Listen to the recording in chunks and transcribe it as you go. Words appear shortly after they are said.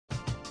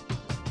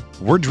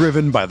We're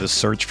driven by the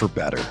search for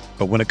better.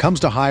 But when it comes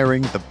to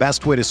hiring, the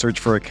best way to search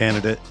for a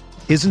candidate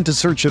isn't to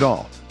search at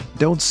all.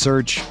 Don't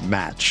search,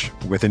 match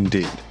with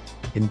Indeed.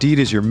 Indeed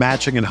is your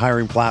matching and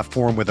hiring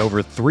platform with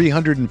over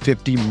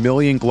 350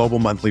 million global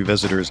monthly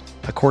visitors,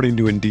 according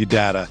to Indeed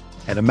data,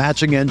 and a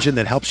matching engine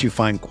that helps you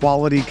find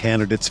quality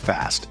candidates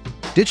fast.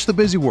 Ditch the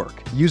busy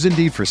work. Use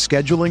Indeed for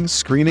scheduling,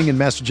 screening, and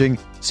messaging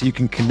so you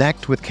can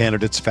connect with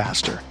candidates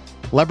faster.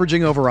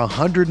 Leveraging over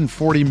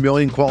 140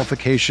 million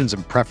qualifications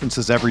and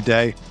preferences every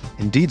day,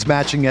 Indeed's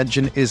matching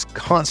engine is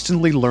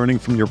constantly learning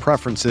from your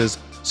preferences,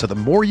 so the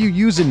more you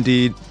use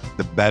Indeed,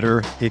 the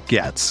better it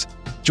gets.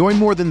 Join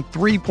more than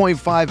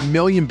 3.5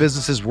 million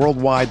businesses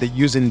worldwide that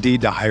use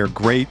Indeed to hire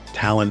great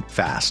talent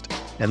fast.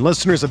 And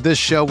listeners of this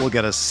show will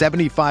get a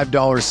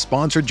 $75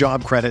 sponsored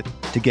job credit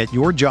to get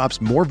your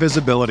jobs more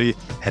visibility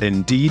at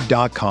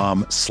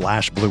Indeed.com/Blue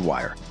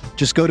Wire.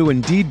 Just go to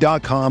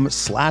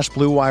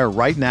Indeed.com/Blue Wire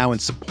right now and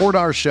support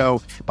our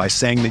show by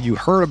saying that you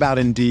heard about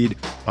Indeed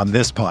on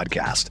this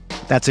podcast.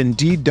 That's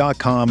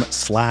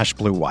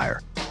Indeed.com/Blue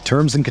Wire.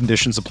 Terms and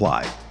conditions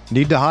apply.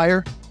 Need to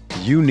hire?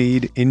 You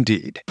need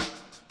Indeed.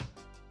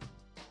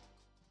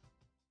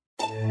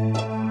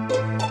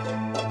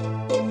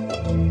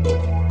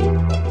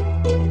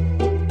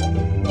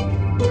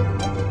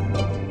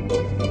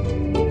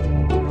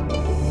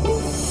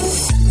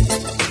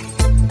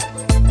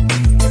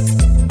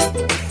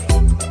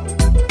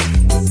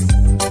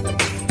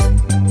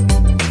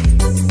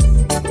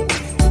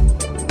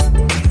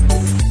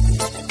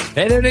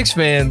 Hey there, Knicks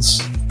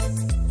fans.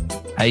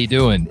 How you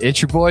doing?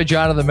 It's your boy,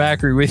 Jonathan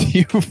Macri, with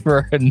you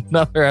for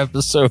another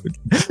episode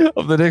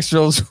of the Knicks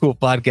Film School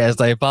podcast.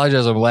 I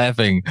apologize, I'm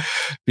laughing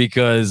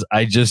because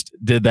I just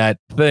did that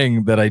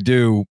thing that I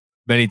do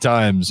many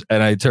times,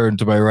 and I turn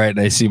to my right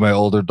and I see my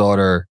older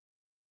daughter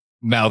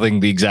mouthing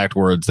the exact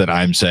words that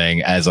I'm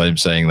saying as I'm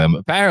saying them.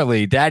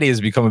 Apparently, Daddy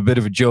has become a bit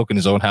of a joke in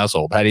his own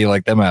household. How do you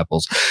like them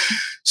apples?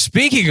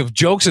 Speaking of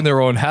jokes in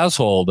their own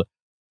household,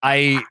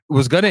 I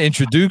was going to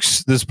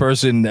introduce this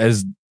person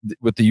as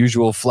with the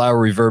usual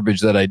flowery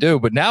verbiage that I do,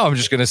 but now I'm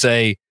just going to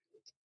say,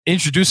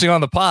 introducing on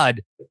the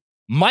pod,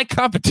 my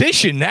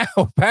competition now.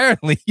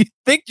 Apparently, you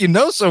think you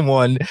know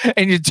someone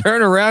and you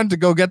turn around to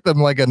go get them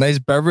like a nice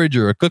beverage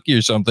or a cookie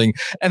or something,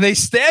 and they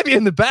stab you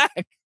in the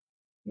back.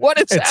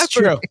 What is happening?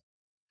 True.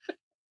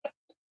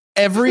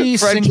 Every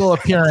single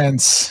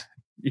appearance,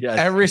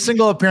 every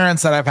single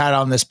appearance that I've had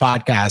on this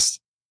podcast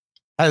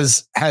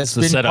has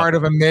been part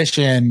of a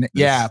mission.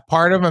 Yeah,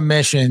 part of a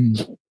mission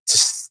to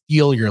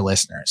steal your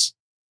listeners.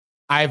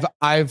 I've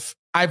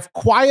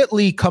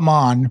quietly come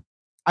on.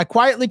 I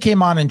quietly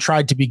came on and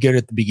tried to be good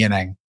at the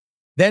beginning,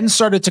 then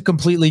started to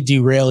completely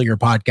derail your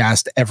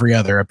podcast every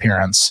other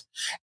appearance,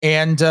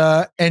 and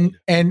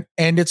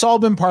it's all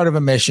been part of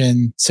a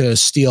mission to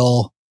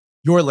steal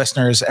your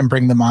listeners and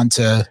bring them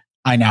onto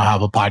I Now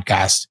Have a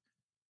Podcast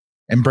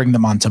and bring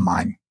them onto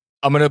mine.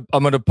 I'm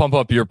gonna pump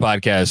up your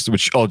podcast,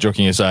 which, all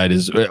joking aside,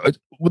 is the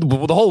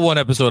whole one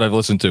episode I've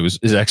listened to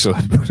is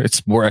excellent.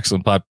 It's more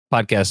excellent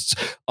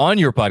podcasts on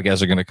your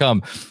podcast are going to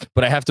come,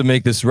 but I have to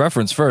make this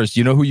reference first.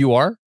 You know who you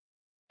are,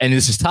 and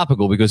this is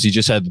topical because he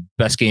just had the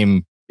best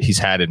game he's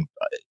had in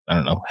I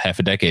don't know half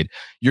a decade.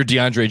 You're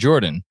DeAndre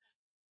Jordan.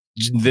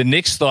 The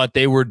Knicks thought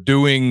they were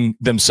doing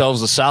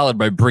themselves a solid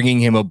by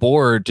bringing him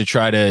aboard to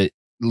try to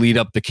lead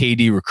up the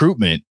KD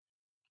recruitment.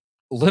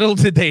 Little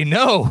did they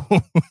know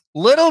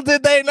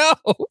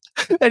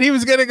that he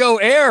was going to go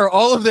air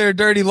all of their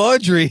dirty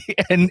laundry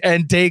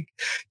and take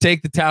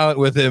the talent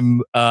with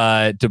him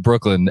to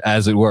Brooklyn,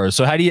 as it were.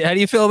 So how do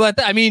you feel about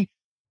that? I mean,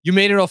 you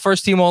made it all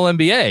first team All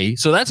NBA,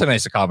 so that's a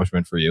nice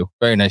accomplishment for you.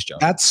 Very nice job.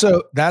 That's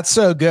so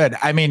good.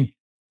 I mean,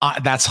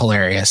 that's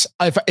hilarious.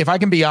 If I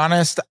can be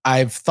honest,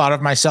 I've thought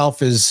of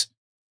myself as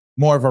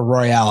more of a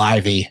Royale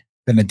Ivy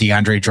than a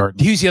DeAndre Jordan.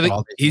 He's the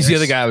other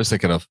guy I was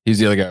thinking of. He's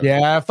the other guy.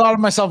 Yeah, I've thought of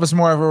myself as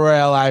more of a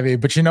Royale Ivy,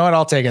 but you know what?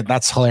 I'll take it.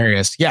 That's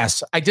hilarious.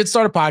 Yes, I did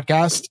start a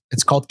podcast.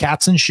 It's called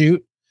Katz and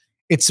Shoot.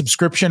 It's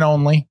subscription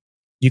only.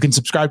 You can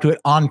subscribe to it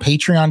on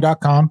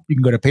patreon.com. You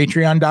can go to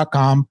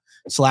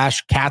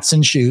patreon.com/Katz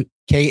and Shoot,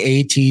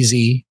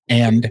 KATZ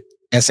and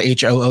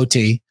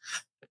SHOOT.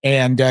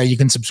 And you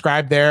can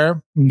subscribe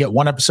there. You can get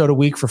one episode a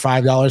week for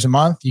 $5 a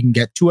month. You can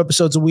get 2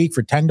 episodes a week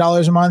for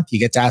 $10 a month. You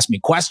get to ask me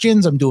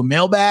questions. I'm doing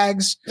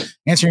mailbags,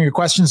 answering your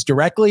questions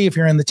directly. If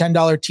you're in the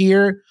 $10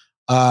 tier,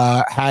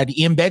 had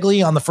Ian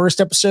Begley on the first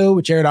episode,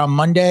 which aired on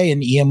Monday.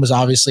 And Ian was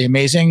obviously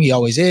amazing. He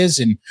always is.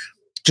 And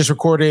just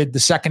recorded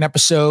the second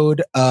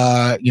episode,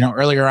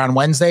 earlier on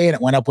Wednesday, and it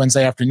went up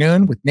Wednesday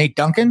afternoon with Nate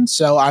Duncan.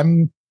 So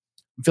I'm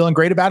feeling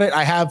great about it.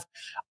 I have,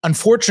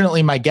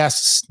 unfortunately, my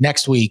guests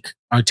next week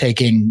are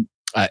taking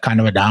kind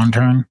of a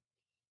downturn.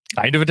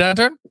 Kind of a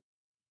downturn?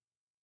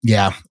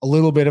 Yeah, a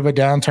little bit of a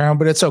downturn,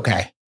 but it's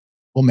okay.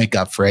 We'll make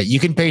up for it. You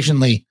can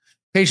patiently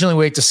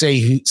wait to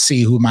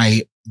see who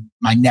my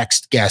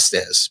next guest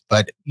is,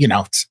 but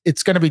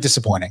it's going to be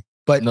disappointing.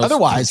 But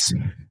otherwise,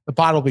 the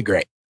pod will be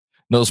great.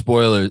 No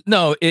spoilers.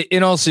 No,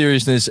 in all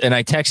seriousness, and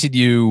I texted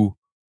you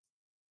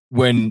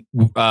when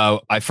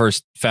I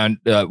first found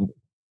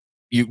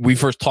we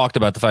first talked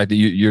about the fact that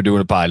you're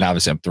doing a pod, and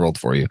obviously I'm thrilled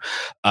for you,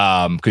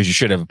 because you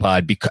should have a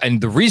pod.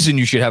 And the reason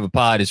you should have a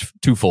pod is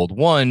twofold.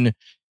 One,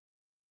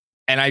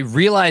 and I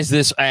realized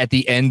this at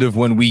the end of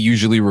when we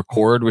usually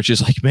record, which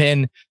is like,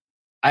 man,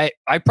 I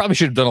probably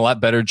should have done a lot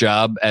better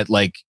job at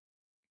like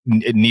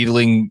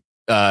needling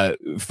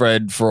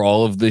Fred for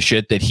all of the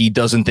shit that he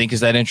doesn't think is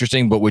that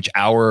interesting, but which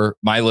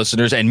my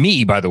listeners and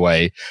me, by the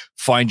way,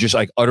 find just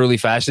like utterly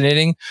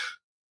fascinating.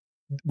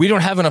 We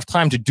don't have enough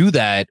time to do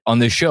that on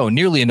this show,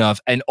 nearly enough.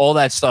 And all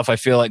that stuff I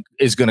feel like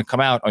is going to come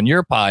out on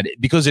your pod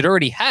because it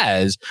already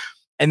has.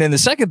 And then the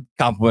second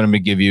compliment I'm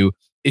going to give you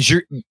is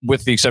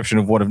with the exception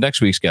of one of next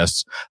week's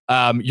guests,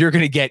 you're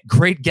going to get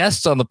great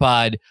guests on the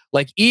pod.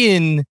 Like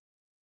Ian,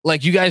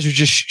 like you guys are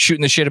just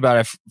shooting the shit about,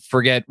 I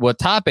forget what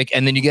topic.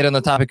 And then you get on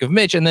the topic of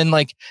Mitch, and then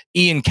like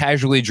Ian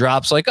casually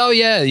drops like, oh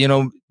yeah,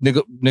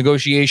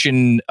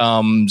 negotiations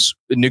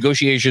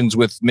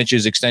with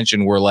Mitch's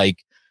extension were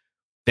like,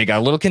 they got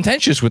a little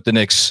contentious with the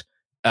Knicks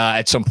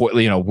at some point,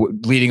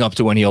 leading up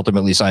to when he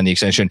ultimately signed the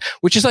extension,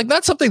 which is like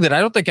not something that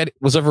I don't think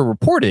was ever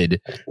reported.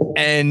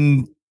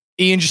 And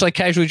Ian just like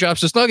casually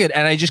drops this nugget,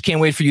 and I just can't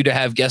wait for you to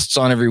have guests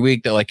on every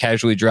week that like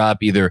casually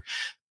drop either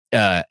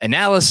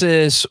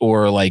analysis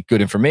or like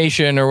good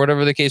information or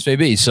whatever the case may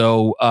be.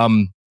 So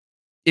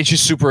it's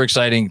just super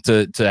exciting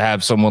to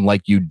have someone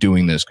like you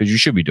doing this, because you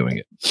should be doing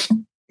it.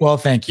 Well,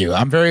 thank you.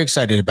 I'm very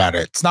excited about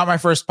it. It's not my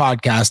first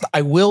podcast.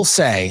 I will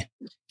say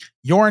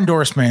your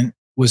endorsement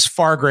was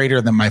far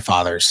greater than my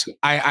father's.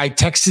 I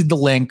texted the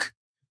link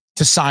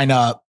to sign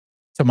up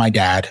to my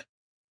dad.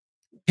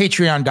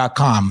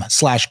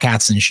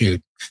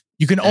 Patreon.com/catsandshoot.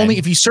 You can only,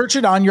 if you search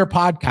it on your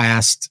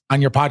podcast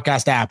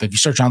app, if you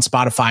search on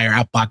Spotify or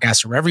Apple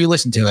Podcasts or wherever you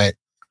listen to it,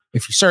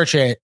 if you search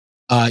it,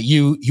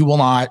 you will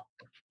not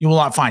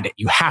find it.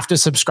 You have to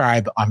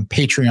subscribe on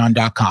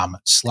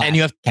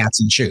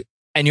patreon.com/catsandshoot.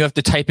 And you have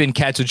to type in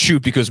Katz and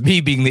Shoot, because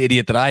me being the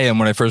idiot that I am,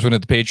 when I first went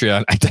into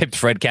Patreon, I typed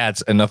Fred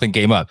Katz and nothing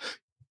came up.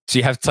 So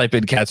you have to type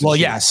in Katz. Well,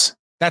 yes,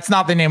 that's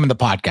not the name of the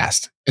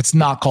podcast. It's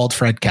not called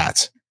Fred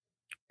Katz.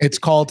 It's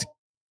called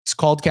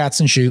Katz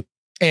and Shoot.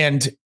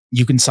 And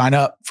you can sign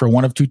up for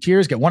one of two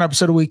tiers, get one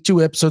episode a week,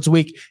 2 episodes a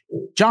week.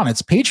 John,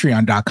 it's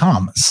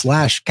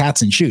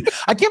patreon.com/catsandshoot.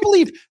 I can't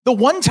believe the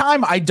one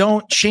time I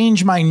don't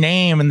change my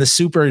name in the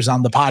supers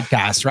on the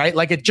podcast, right?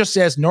 Like it just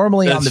says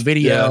normally on the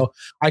video, yeah.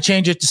 I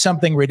change it to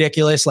something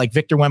ridiculous like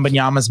Victor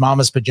Wembanyama's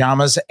Mama's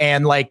Pajamas.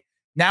 And like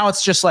now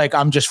it's just like,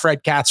 I'm just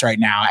Fred Katz right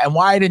now. And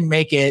why I didn't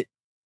make it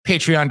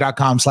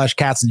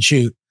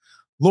patreon.com/catsandshoot,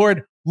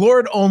 Lord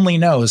only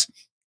knows.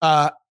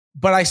 But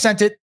I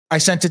sent it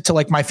to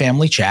like my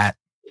family chat.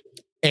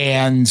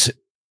 And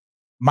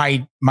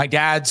my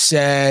dad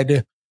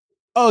said,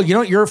 oh,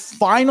 you're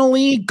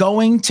finally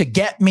going to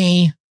get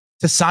me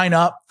to sign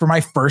up for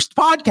my first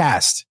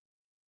podcast.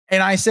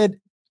 And I said,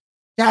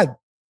 Dad,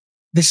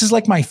 this is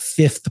like my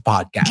 5th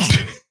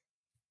podcast.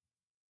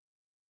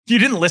 You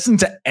didn't listen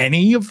to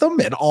any of them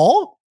at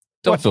all?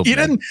 You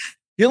didn't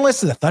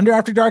listen to Thunder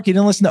After Dark. You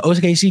didn't listen to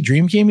OKC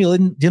Dream Team. You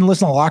didn't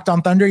listen to Locked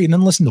On Thunder. You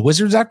didn't listen to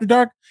Wizards After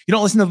Dark. You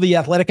don't listen to the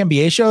Athletic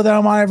NBA show that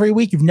I'm on every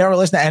week. You've never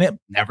listened to any.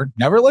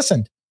 Never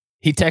listened.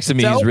 He texted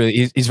me. So,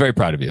 he's very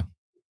proud of you.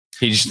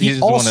 He's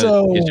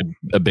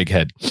a big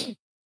head.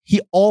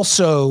 He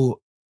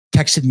also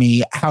texted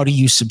me, how do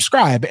you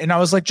subscribe? And I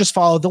was like, just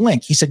follow the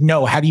link. He said,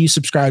 no, how do you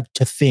subscribe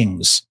to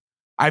things?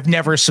 I've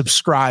never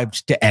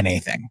subscribed to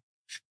anything.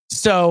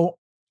 So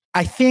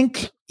I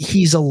think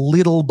he's a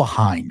little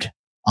behind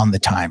on the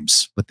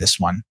times with this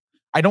one.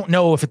 I don't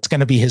know if it's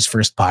going to be his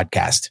first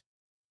podcast.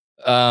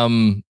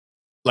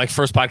 Like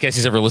first podcast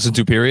he's ever listened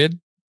to, period?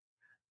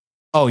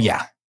 Oh,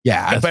 yeah.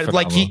 Yeah. That's but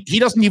phenomenal. Like he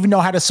doesn't even know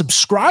how to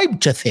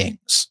subscribe to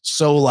things.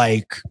 So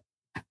like,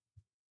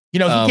 he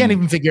can't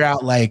even figure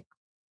out like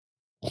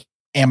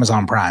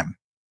Amazon Prime.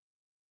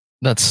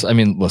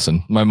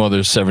 Listen, my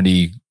mother's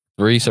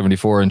 73,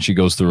 74, and she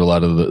goes through a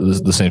lot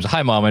of the same.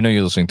 Hi, Mom. I know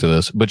you're listening to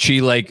this, but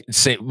she like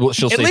she'll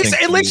say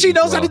at least she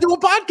knows how to do a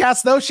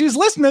podcast, though. She's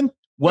listening.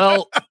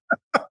 Well,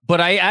 but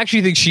I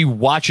actually think she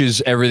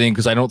watches everything,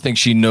 because I don't think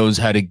she knows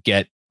how to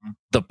get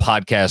the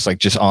podcast like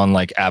just on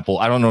like Apple.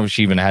 I don't know if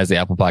she even has the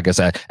Apple Podcast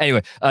app.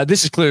 Anyway,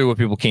 this is clearly what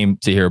people came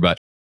to hear about.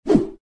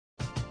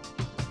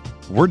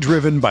 We're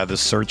driven by the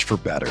search for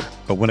better.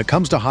 But when it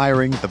comes to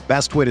hiring, the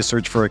best way to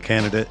search for a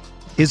candidate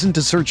isn't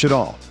to search at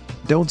all.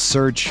 Don't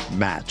search,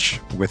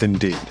 match with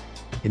Indeed.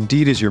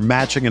 Indeed is your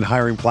matching and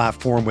hiring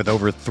platform with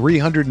over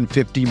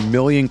 350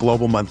 million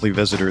global monthly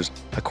visitors,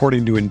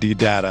 according to Indeed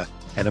data,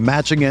 and a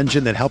matching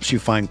engine that helps you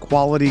find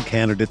quality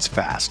candidates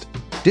fast.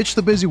 Ditch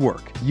the busy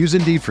work. Use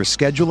Indeed for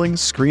scheduling,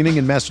 screening,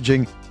 and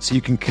messaging so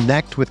you can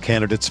connect with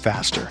candidates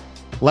faster.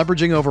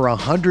 Leveraging over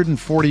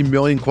 140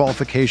 million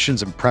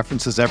qualifications and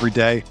preferences every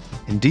day,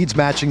 Indeed's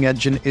matching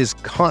engine is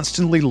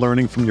constantly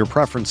learning from your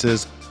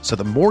preferences, so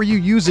the more you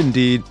use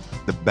Indeed,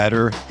 the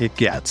better it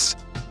gets.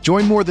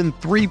 Join more than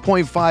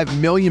 3.5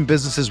 million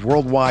businesses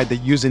worldwide that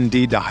use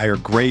Indeed to hire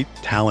great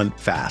talent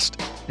fast.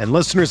 And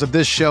listeners of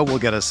this show will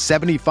get a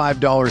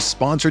 $75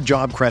 sponsored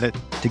job credit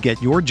to get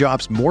your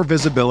jobs more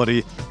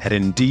visibility at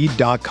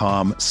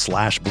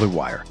Indeed.com/Blue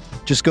Wire.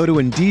 Just go to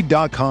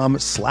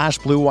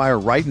Indeed.com/Blue Wire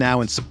right now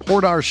and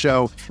support our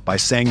show by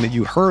saying that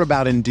you heard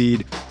about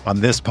Indeed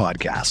on this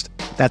podcast.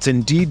 That's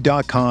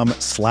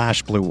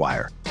Indeed.com/Blue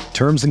Wire.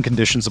 Terms and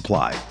conditions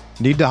apply.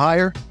 Need to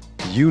hire?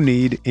 You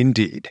need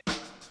Indeed.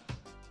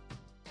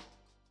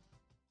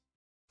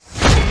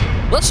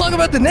 Let's talk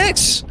about the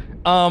Knicks.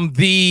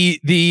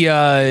 The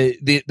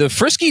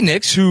frisky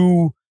Knicks,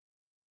 who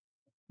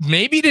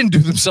maybe didn't do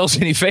themselves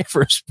any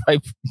favors by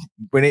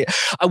winning.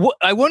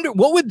 I wonder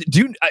what would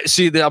do.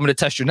 See, I'm going to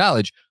test your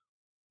knowledge.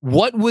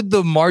 What would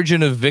the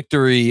margin of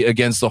victory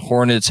against the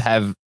Hornets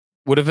have?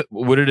 Would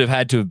it have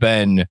had to have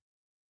been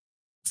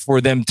for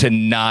them to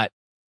not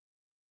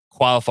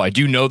qualify?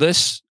 Do you know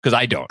this? Because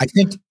I don't.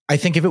 I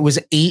think if it was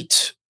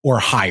 8 or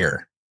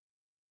higher,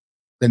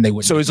 then they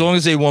would. So as long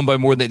as they won by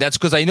more than that's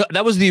because I know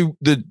that was the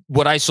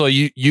what I saw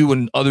you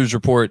and others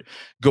report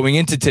going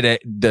into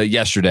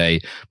yesterday,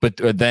 but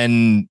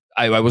then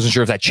I wasn't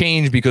sure if that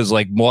changed because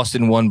like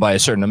Boston won by a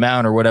certain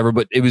amount or whatever,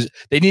 but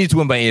they needed to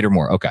win by 8 or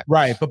more. Okay,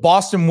 right. But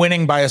Boston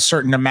winning by a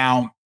certain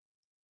amount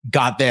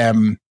got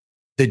them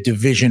the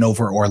division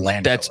over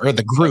Orlando, or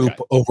the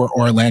group over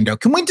Orlando.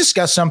 Can we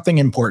discuss something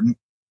important,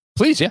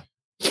 please? Yeah.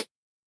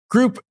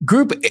 Group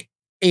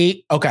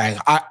 8. Okay,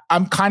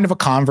 I'm kind of a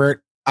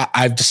convert.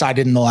 I've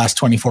decided in the last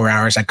 24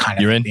 hours, I kind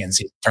of think the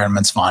NCAA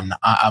tournament's fun.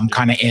 I'm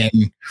kind of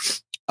in.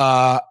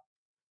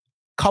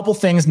 Couple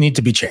things need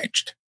to be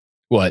changed.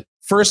 What?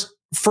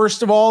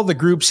 First of all, the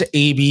groups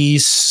A, B,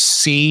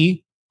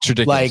 C. It's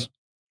ridiculous. Like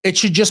it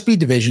should just be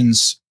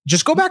divisions.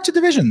 Just go back to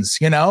divisions.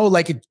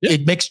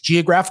 It makes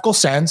geographical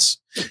sense.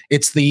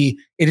 It is the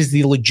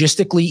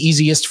logistically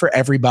easiest for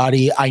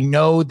everybody. I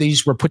know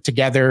these were put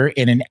together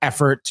in an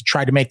effort to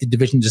try to make the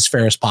divisions as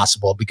fair as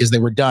possible because they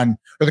were done,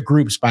 or the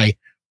groups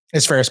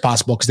as fair as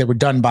possible because they were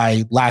done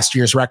by last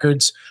year's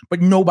records,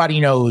 but nobody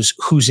knows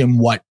who's in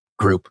what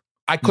group.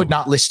 I could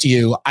not list to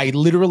you. I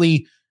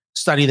literally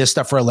study this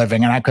stuff for a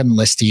living and I couldn't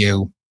list to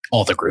you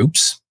all the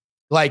groups.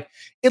 Like,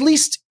 at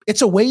least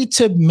it's a way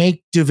to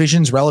make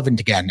divisions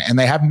relevant again. And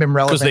they haven't been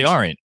relevant. Because they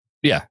aren't.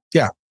 Yeah.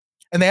 Yeah.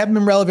 And they haven't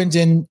been relevant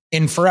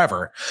in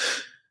forever.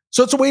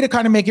 So it's a way to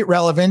kind of make it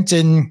relevant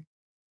and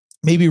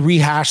maybe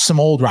rehash some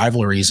old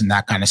rivalries and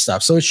that kind of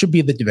stuff. So it should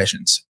be the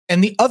divisions.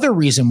 And the other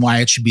reason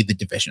why it should be the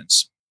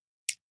divisions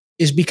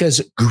is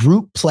because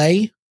group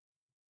play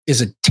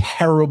is a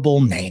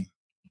terrible name.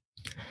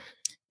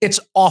 It's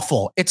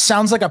awful. It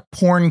sounds like a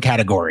porn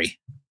category.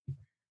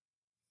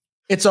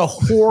 It's a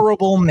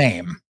horrible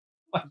name.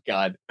 Oh my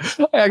God.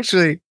 I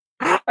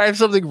have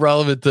something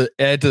relevant to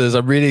add to this.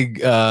 I'm reading,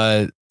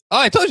 I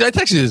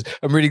texted you this.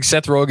 I'm reading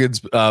Seth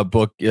Rogen's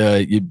book,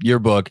 your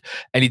book,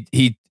 and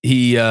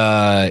he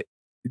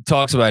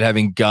talks about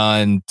having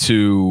gone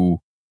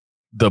to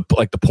the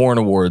porn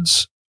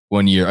awards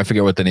one year. I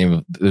forget what the name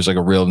of. There's like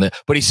a real,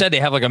 but he said they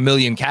have like 1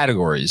 million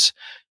categories.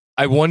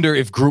 I wonder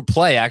if group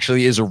play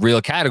actually is a real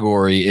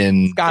category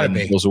in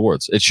those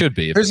awards. It should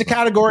be. There's a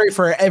category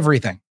for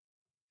everything.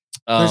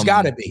 There's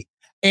got to be,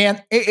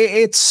 and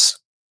it's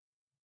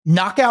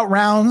knockout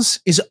rounds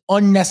is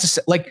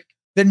unnecessary. Like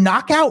the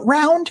knockout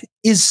round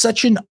is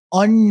such an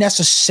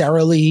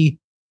unnecessary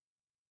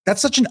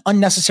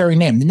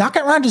name. The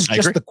knockout round is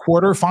just the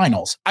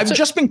quarterfinals. I've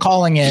just been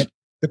calling it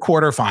the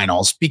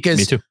quarterfinals because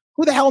me too.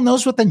 Who the hell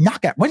knows what the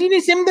knockout? Why do you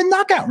need to name the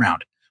knockout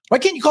round? Why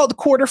can't you call it the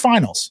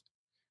quarterfinals?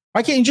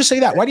 Why can't you just say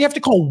that? Why do you have to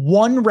call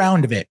one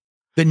round of it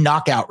the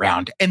knockout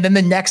round? And then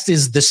the next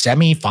is the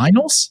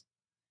semifinals?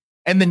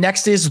 And the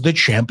next is the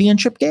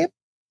championship game?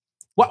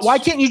 Why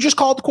can't you just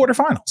call it the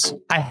quarterfinals?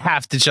 I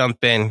have to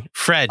jump in.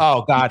 Fred.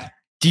 Oh, God.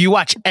 Do you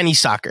watch any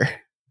soccer?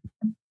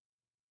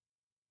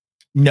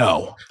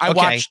 No. I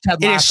watched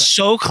Ted Lasso. It is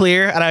so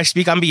clear, and I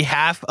speak on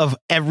behalf of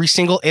every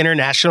single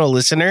international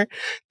listener,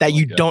 that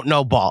you don't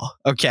know ball,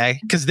 okay?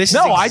 Because this is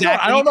exactly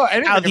I don't know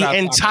anything how the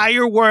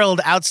entire world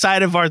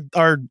outside of our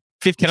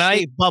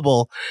 50-state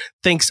bubble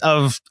thinks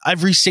of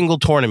every single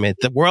tournament.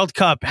 The World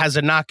Cup has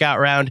a knockout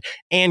round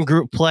and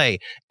group play.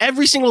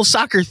 Every single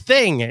soccer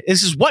thing,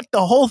 this is what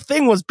the whole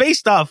thing was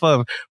based off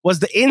of, was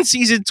the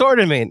in-season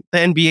tournament the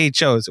NBA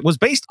chose. It was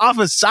based off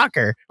of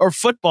soccer, or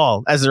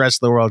football, as the rest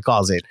of the world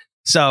calls it.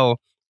 So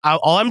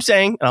all I'm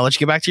saying, and I'll let you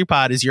get back to your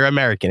pod, is your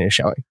American is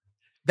showing.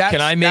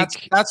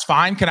 That's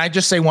fine. Can I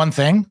just say one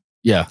thing?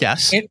 Yeah.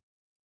 Yes.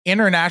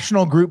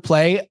 International group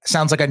play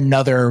sounds like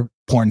another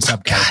porn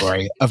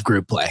subcategory of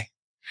group play.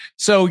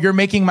 So you're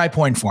making my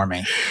point for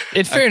me.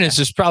 In fairness,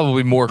 there's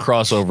probably more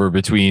crossover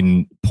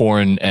between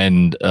porn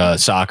and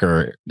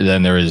soccer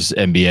than there is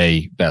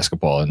NBA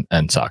basketball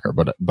and soccer,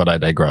 but I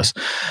digress.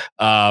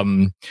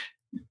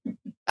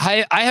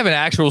 I have an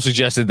actual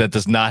suggestion that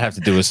does not have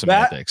to do with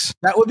semantics.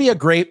 That would be a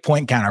great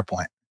point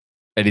counterpoint.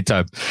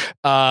 Anytime.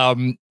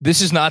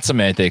 This is not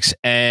semantics,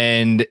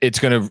 and it's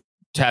going to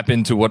tap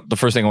into what the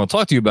first thing I want to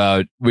talk to you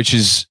about, which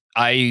is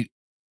I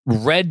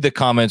read the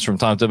comments from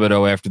Tom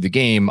Thibodeau after the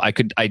game. I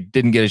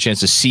didn't get a chance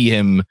to see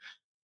him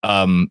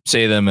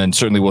say them, and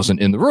certainly wasn't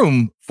in the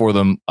room for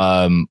them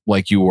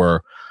like you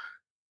were.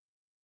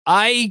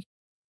 I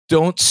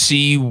don't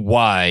see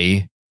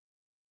why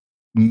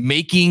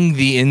making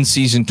the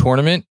in-season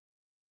tournament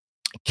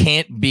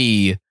can't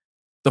be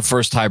the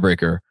first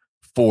tiebreaker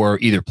for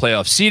either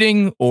playoff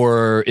seeding,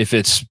 or if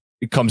it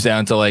comes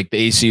down to like the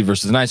 8 seed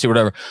versus the 9 seed,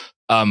 whatever,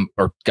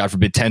 or God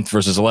forbid 10th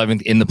versus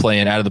 11th in the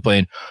play-in, out of the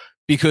play-in.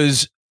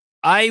 Because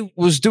I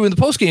was doing the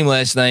post game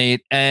last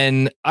night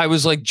and I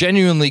was like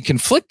genuinely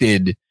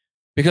conflicted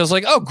because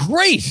like, oh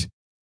great,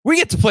 we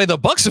get to play the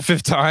Bucks a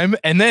 5th time,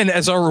 and then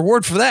as our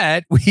reward for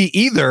that, we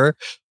either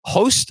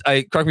host,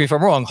 correct me if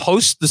I'm wrong,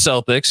 host the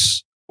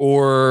Celtics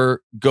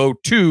or go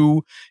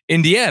to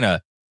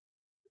Indiana.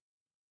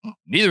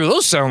 Neither of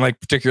those sound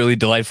like particularly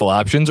delightful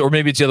options, or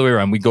maybe it's the other way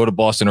around. We go to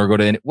Boston or go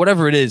to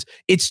whatever it is.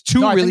 It's two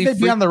really. I think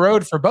they'd be on the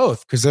road for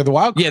both because they're the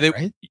wild card. Yeah,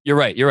 right? You're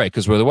right.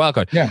 Because we're the wild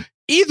card. Yeah.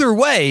 Either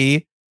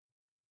way,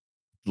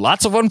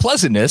 lots of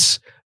unpleasantness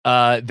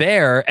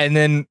there, and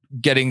then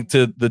getting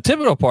to the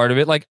Thibodeau part of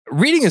it. Like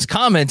reading his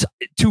comments,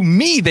 to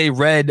me, they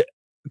read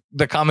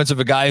the comments of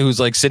a guy who's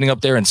like sitting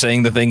up there and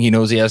saying the thing he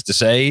knows he has to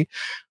say,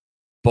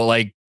 but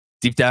like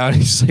deep down,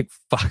 he's like,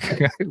 "Fuck."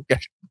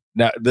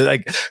 Now,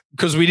 like,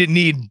 because we didn't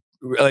need,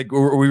 like,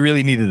 we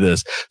really needed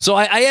this. So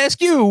I ask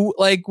you,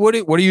 like, what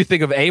do you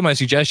think of A, my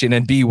suggestion,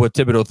 and B, what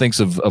Thibodeau thinks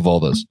of all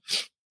this?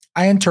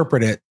 I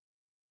interpret it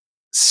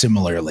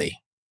similarly.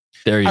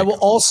 I will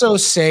also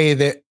say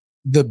that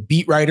the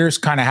beat writers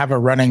kind of have a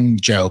running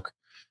joke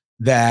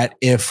that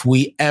if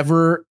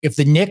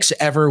the Knicks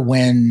ever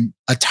win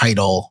a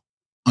title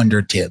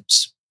under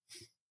Tibbs,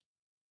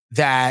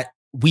 that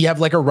we have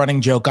like a running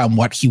joke on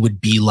what he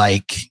would be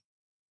like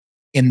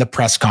in the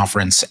press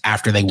conference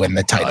after they win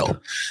the title.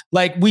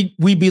 Like we'd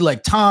be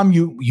like, Tom,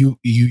 you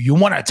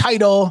won a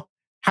title.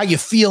 How you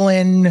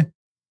feeling?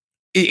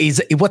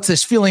 What's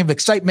this feeling of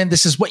excitement?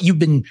 This is what you've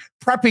been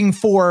prepping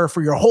for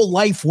your whole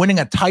life, winning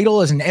a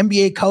title as an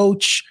NBA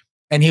coach.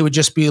 And he would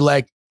just be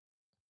like,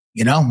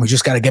 we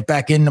just got to get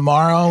back in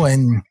tomorrow,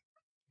 and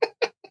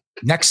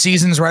next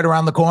season's right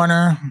around the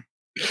corner.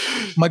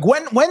 I'm like,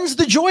 when's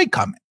the joy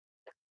coming?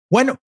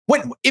 When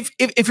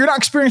if you're not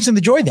experiencing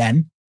the joy,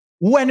 then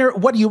what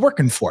are you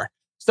working for?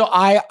 So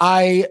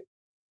I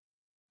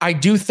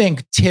do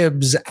think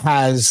Tibbs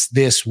has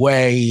this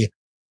way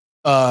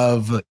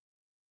of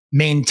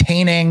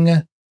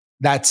maintaining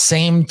that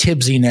same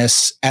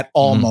Tibbsiness at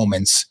all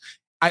moments.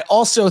 I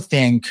also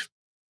think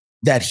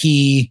that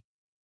he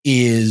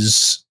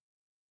is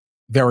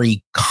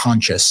very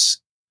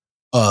conscious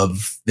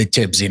of the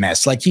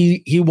Tibbsiness. Like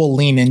he will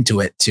lean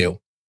into it too.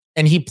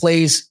 And he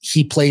plays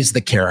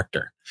the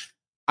character.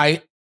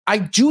 I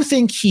do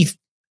think he's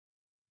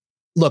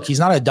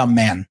not a dumb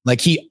man.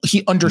 Like he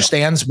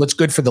understands what's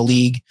good for the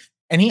league.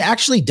 And he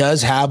actually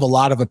does have a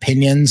lot of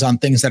opinions on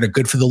things that are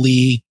good for the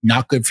league,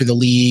 not good for the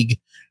league.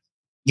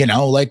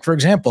 Like for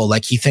example,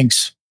 like he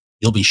thinks,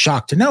 you'll be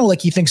shocked to know,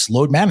 like he thinks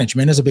load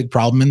management is a big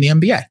problem in the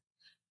NBA.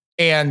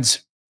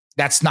 And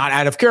that's not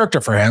out of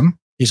character for him.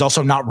 He's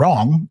also not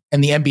wrong.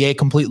 And the NBA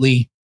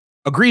completely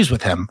agrees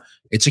with him.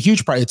 It's a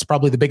huge problem. It's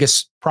probably the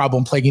biggest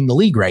problem plaguing the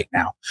league right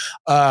now.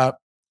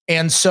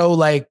 And so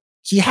like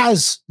he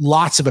has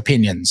lots of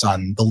opinions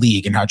on the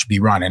league and how it should be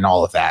run and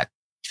all of that.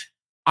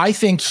 I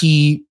think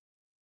he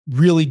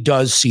really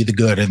does see the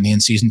good in the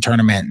in-season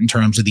tournament in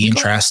terms of the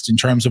interest, in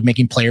terms of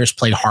making players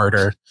play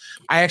harder.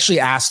 I actually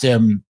asked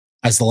him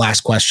as the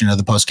last question of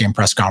the post-game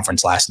press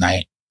conference last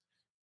night.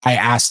 I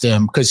asked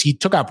him because he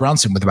took out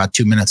Brunson with about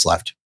 2 minutes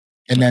left.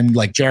 And then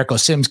like Jericho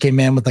Sims came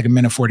in with like a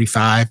minute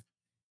 45,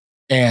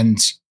 and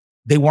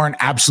they weren't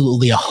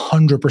absolutely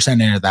 100%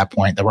 in at that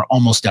point. They were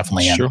almost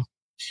definitely in. Sure.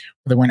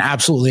 They weren't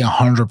absolutely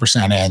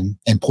 100% in,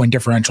 and point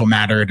differential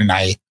mattered. And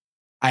I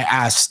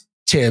asked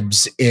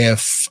Tibbs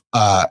if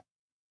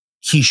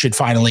he should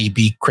finally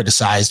be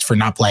criticized for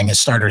not playing his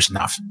starters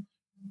enough.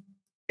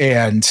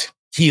 And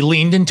he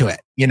leaned into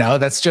it.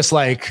 That's just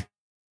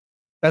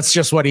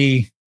what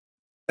he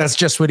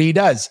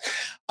does.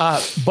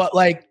 But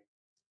like,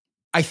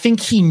 I think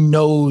he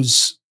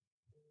knows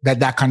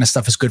that kind of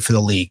stuff is good for the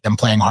league, them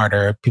playing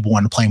harder, people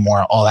want to play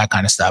more, all that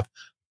kind of stuff.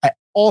 I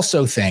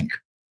also think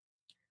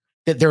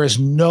that there is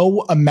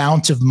no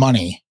amount of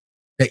money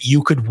that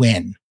you could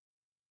win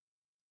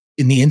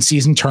in the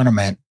in-season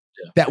tournament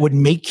that would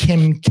make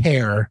him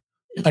care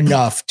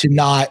enough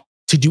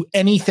to do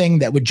anything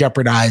that would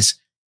jeopardize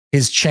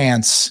his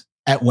chance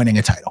at winning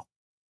a title.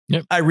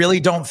 Yep. I really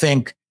don't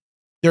think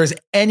there's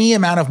any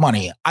amount of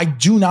money. I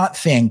do not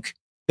think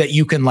that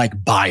you can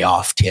like buy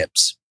off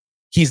Tibbs.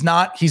 He's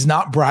not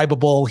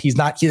bribable.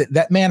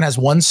 That man has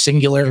one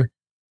singular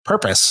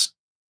purpose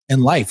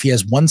in life. He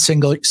has one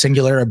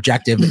singular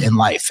objective in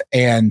life.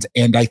 And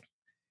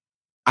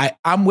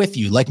I'm with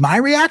you. Like my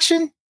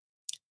reaction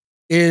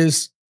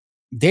is,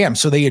 damn,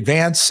 so they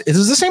advance. It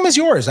was the same as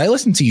yours. I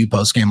listened to you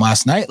post game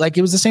last night. Like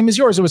it was the same as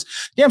yours. It was,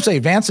 damn, so they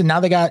advance and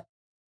now they got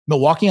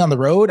Milwaukee on the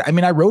road. I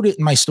mean, I wrote it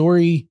in my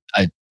story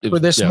for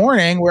this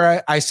morning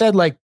where I said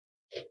like,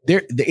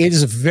 it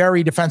is a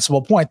very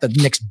defensible point. The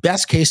Knicks'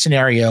 best case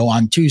scenario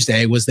on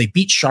Tuesday was they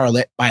beat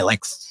Charlotte by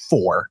like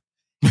 4.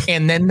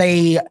 And then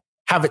they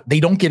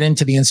don't get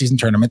into the in-season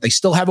tournament. They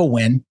still have a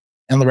win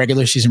in the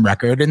regular season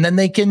record. And then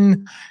they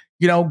can,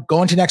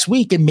 go into next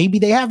week and maybe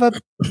they have a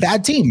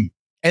bad team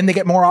and they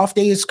get more off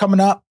days coming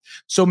up.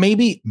 So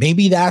maybe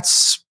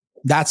that's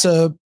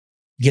a,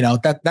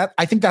 that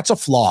I think that's a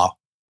flaw,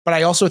 but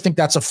I also think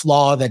that's a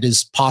flaw that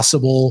is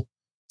possible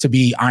to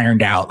be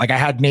ironed out. Like I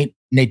had Nate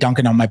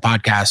Duncan on my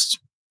podcast,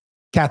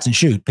 Katz and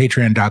Shoot,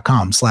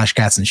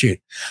 patreon.com/Katz and Shoot.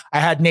 I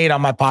had Nate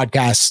on my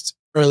podcast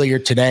earlier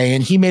today,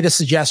 and he made a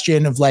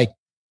suggestion of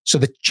so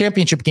the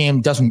championship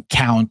game doesn't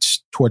count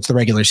towards the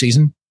regular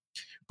season,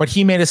 but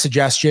he made a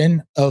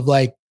suggestion of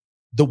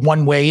the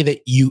one way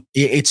that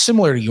it's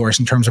similar to yours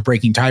in terms of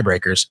breaking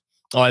tiebreakers.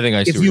 Oh, I think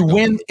I see.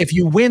 If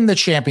you win the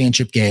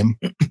championship game,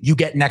 you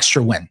get an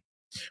extra win.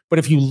 But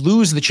if you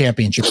lose the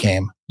championship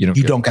game, you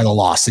don't get a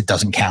loss. It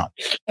doesn't count.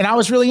 And I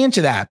was really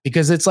into that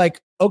because it's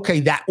okay,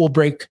 that will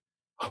break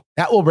a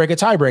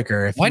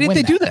tiebreaker. Why did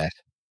they do that?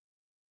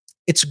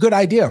 It's a good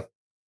idea.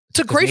 It's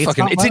a great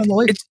fucking.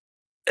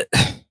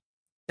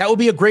 That would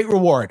be a great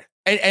reward,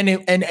 and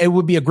it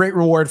would be a great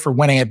reward for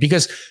winning it.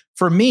 Because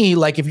for me,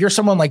 if you're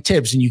someone like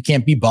Tibbs and you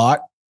can't be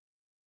bought,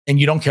 and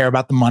you don't care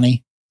about the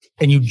money,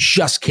 and you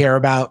just care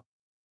about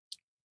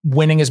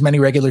winning as many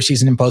regular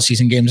season and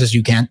postseason games as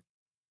you can,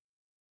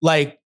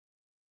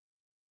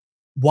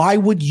 why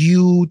would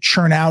you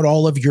churn out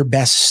all of your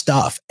best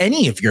stuff,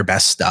 any of your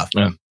best stuff,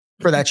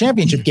 for that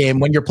championship game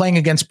when you're playing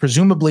against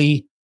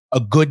presumably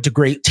a good to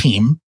great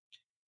team,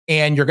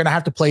 and you're going to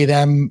have to play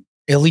them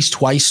at least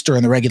twice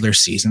during the regular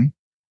season?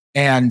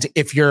 And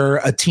if you're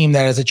a team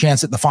that has a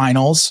chance at the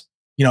finals,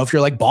 if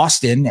you're like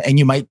Boston and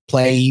you might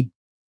play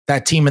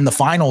that team in the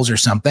finals or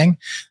something,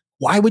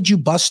 why would you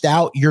bust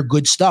out your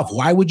good stuff?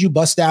 Why would you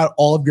bust out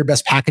all of your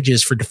best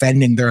packages for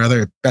defending their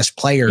other best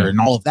player and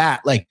all of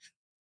that?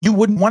 You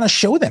wouldn't want to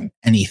show them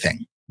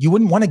anything. You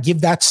wouldn't want to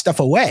give that stuff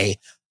away.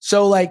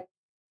 So I'm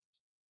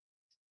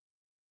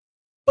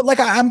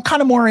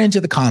kind of more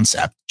into the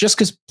concept just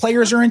because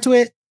players are into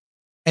it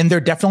and they're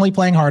definitely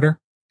playing harder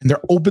and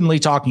they're openly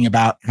talking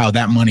about how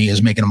that money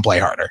is making them play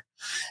harder.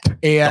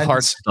 And the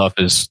hard stuff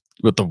is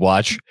with the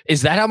watch.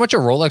 Is that how much a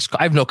Rolex?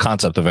 I have no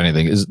concept of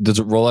anything. Does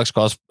a Rolex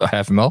cost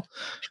 $500,000?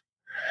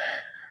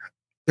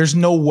 There's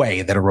no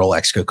way that a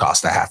Rolex could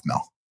cost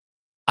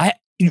 $500,000.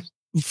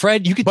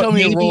 Fred, you could tell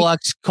me a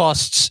Rolex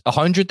costs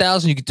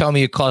 $100,000. You could tell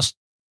me it costs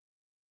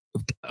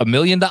 $1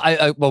 million.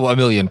 Well, $1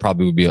 million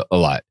probably would be a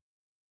lot.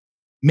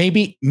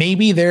 Maybe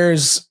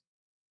there's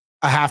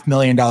a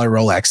 $500,000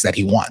 Rolex that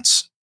he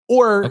wants,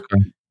 or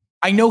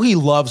I know he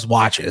loves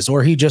watches,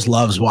 or he just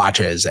loves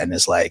watches and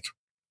is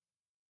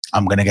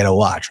I'm going to get a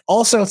watch.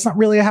 Also, it's not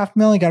really a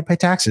 $500,000. You got to pay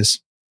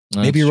taxes.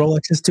 Maybe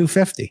Rolex is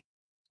 $250.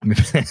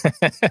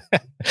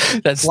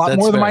 That's a lot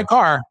more than my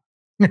car.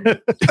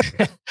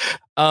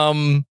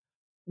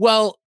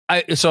 Well,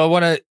 I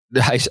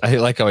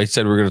like how I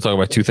said we're going to talk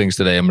about two things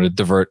today. I'm going to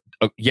divert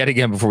yet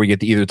again before we get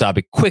to either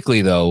topic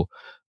quickly though.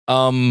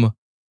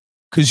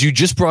 Because you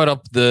just brought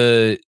up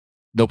no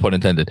pun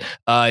intended.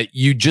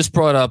 You just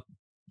brought up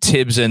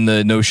Tibbs and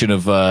the notion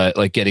of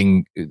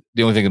getting,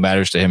 the only thing that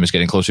matters to him is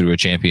getting closer to a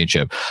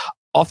championship.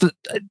 We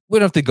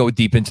don't have to go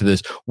deep into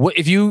this. What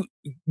if you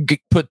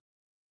give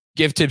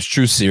Tibbs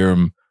Truth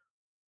Serum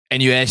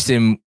and you asked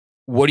him,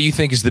 what do you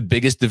think is the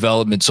biggest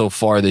development so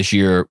far this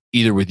year,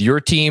 either with your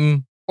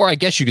team, or I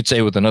guess you could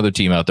say with another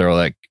team out there?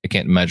 I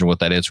can't imagine what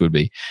that answer would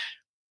be.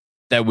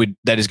 That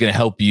is going to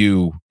help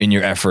you in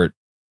your effort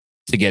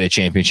to get a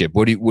championship.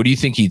 What do you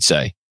think he'd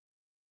say?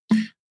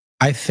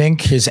 I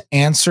think his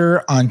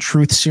answer on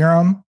Truth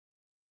Serum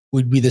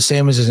would be the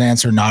same as his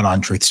answer not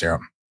on Truth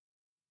Serum.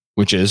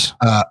 Which is?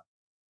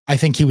 I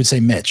think he would say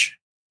Mitch.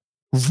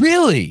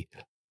 Really?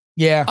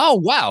 Yeah. Oh,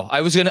 wow.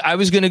 I was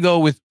gonna go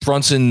with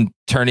Brunson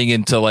turning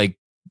into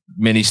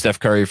mini Steph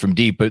Curry from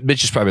deep, but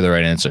Mitch is probably the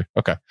right answer.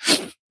 Okay.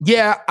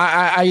 Yeah,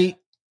 I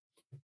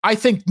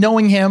think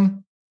knowing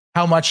him,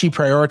 how much he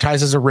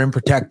prioritizes a rim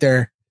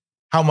protector,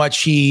 how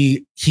much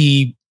he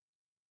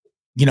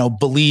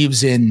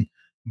believes in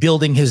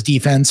building his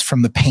defense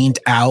from the paint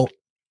out.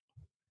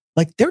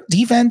 Their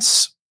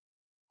defense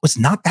was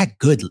not that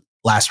good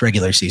last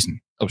regular season.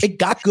 It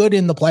got good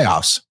in the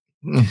playoffs.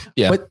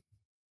 Yeah. But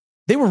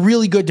they were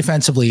really good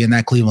defensively in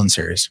that Cleveland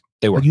series.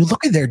 They were. When you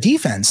look at their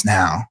defense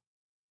now,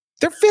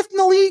 they're 5th in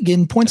the league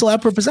in points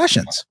allowed per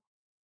possessions.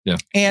 Yeah.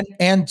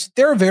 And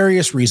there are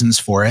various reasons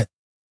for it.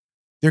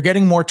 They're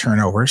getting more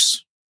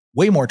turnovers,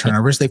 way more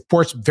turnovers. They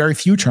forced very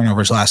few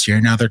turnovers last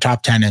year. Now they're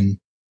top 10 in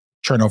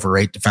turnover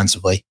rate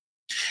defensively.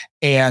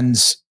 And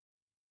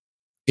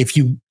if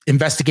you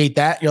investigate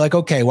that, you're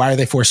okay, why are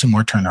they forcing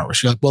more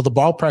turnovers? You're well, the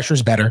ball pressure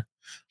is better.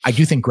 I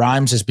do think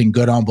Grimes has been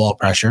good on ball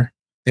pressure.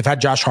 They've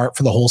had Josh Hart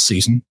for the whole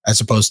season, as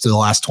opposed to the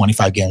last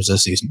 25 games of the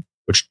season,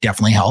 which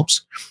definitely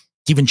helps.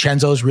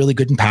 DiVincenzo is really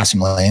good in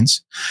passing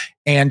lanes.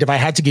 And if I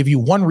had to give you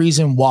one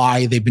reason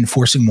why they've been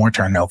forcing more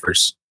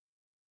turnovers,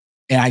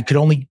 and I could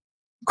only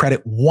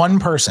credit one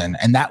person,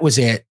 and that was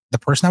it, the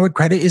person I would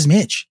credit is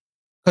Mitch.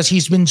 because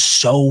he's been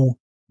so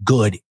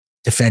good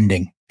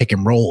defending pick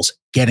and rolls,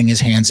 getting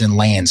his hands in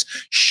lanes,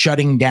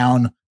 shutting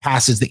down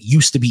passes that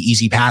used to be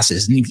easy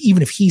passes. And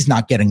even if he's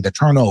not getting the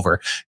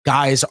turnover,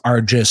 guys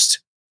are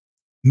just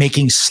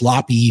making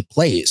sloppy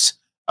plays.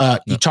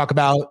 You talk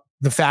about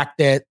the fact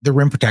that the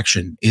rim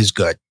protection is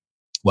good.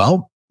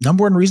 Well,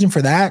 number one reason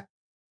for that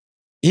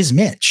is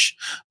Mitch.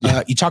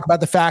 You talk about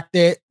the fact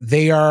that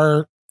they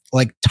are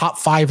like top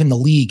 5 in the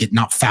league at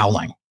not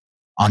fouling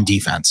on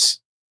defense.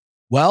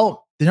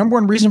 Well, the number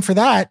one reason for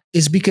that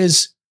is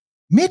because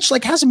Mitch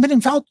has been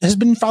in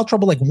foul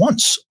trouble like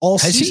once all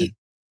season.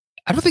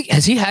 I don't think,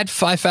 has he had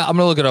 5 fouls? I'm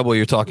going to look it up while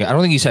you're talking. I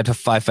don't think he's had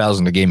 5 fouls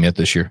in the game yet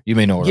this year. You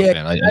may know what I'm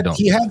saying. I don't.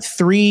 He had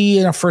 3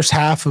 in the first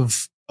half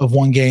of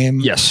one game.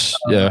 Yes.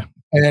 Yeah.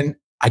 And then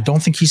I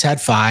don't think he's had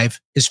 5.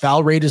 His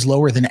foul rate is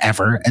lower than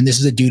ever. And this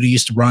is a dude who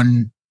used to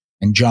run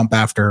and jump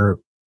after,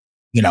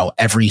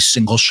 every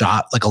single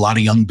shot, like a lot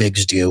of young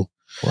bigs do.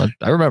 Well,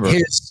 I remember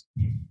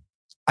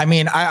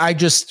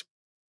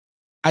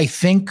I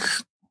think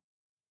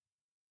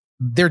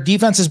their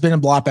defense has been a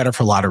lot better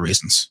for a lot of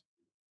reasons.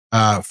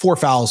 4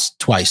 fouls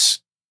twice,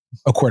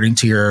 according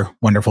to your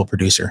wonderful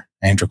producer,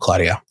 Andrew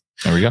Claudio.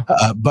 There we go.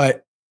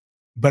 But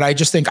I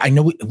just think,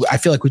 I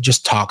feel like we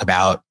just talk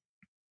about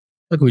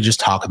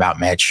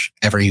Mitch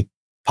every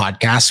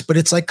podcast, but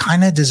it's like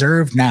kind of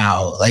deserved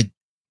now. Like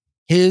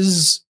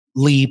his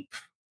leap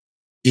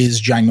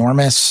is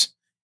ginormous,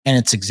 and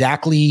it's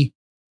exactly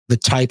the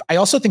type. I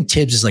also think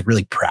Tibbs is like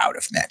really proud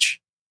of Mitch.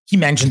 He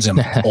mentions him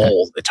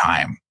all the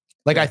time.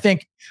 Like I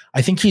think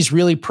he's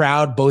really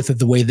proud both of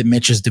the way that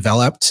Mitch has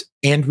developed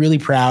and really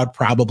proud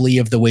probably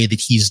of the way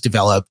that he's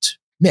developed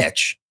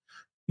Mitch.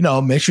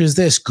 Mitch is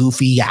this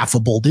goofy,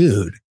 affable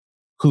dude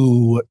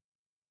who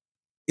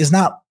is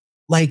not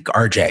like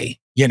RJ,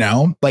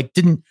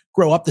 didn't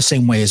grow up the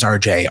same way as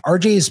RJ.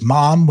 RJ's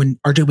mom, when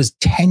RJ was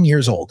 10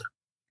 years old,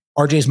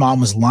 RJ's mom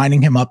was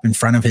lining him up in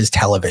front of his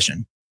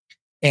television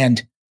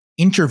and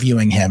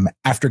interviewing him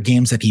after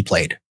games that he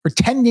played,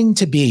 pretending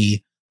to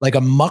be like a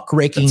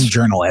muckraking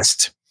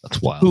journalist.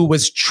 That's wild. Who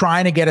was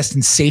trying to get a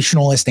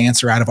sensationalist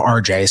answer out of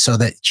RJ so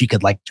that she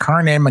could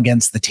turn him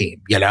against the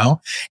team,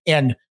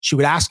 And she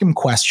would ask him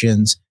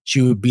questions.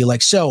 She would be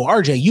like, "So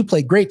RJ, you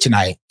played great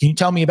tonight. Can you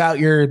tell me about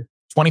your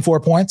 24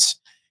 points?"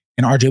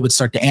 And RJ would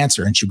start to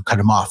answer and she would cut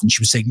him off and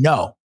she would say,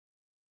 "No,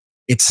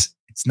 it's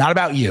not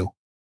about you.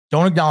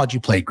 Don't acknowledge you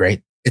played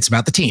great. It's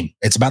about the team.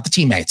 It's about the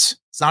teammates.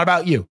 It's not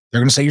about you. They're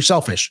going to say you're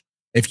selfish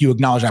if you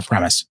acknowledge that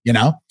premise,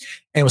 And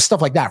it was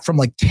stuff like that from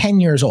 10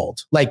 years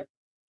old.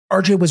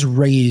 RJ was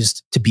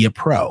raised to be a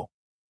pro.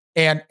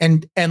 And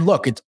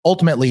look,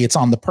 it's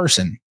on the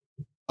person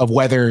of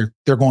whether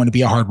they're going to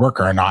be a hard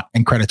worker or not.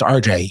 And credit to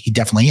RJ, he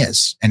definitely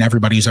is. And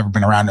everybody who's ever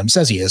been around him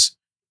says he is.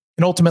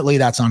 And ultimately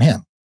that's on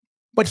him.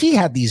 But he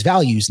had these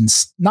values, and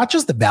not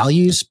just the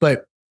values,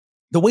 but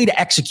the way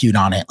to execute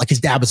on it. Like his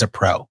dad was a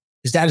pro.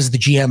 His dad is the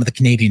GM of the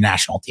Canadian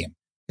national team.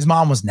 His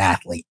mom was an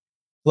athlete.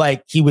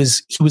 He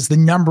was the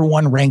number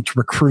 1 ranked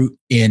recruit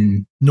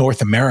in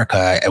North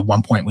America at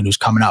one point when he was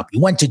coming up. He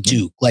went to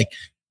Duke.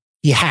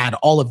 He had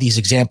all of these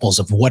examples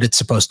of what it's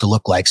supposed to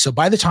look like. So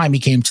by the time he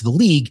came to the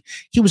league,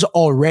 he was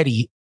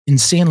already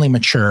insanely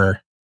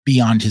mature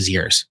beyond his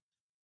years.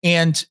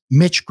 And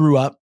Mitch grew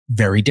up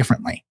very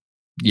differently.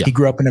 Yeah. He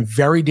grew up in a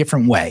very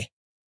different way.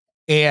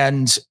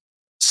 And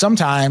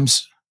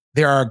sometimes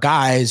there are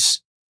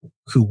guys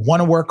who want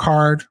to work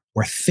hard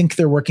or think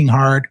they're working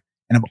hard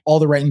and have all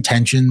the right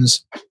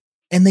intentions.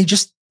 And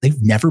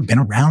they've never been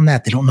around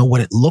that. They don't know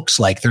what it looks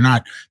like. They're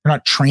not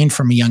trained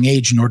from a young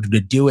age in order to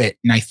do it.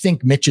 And I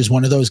think Mitch is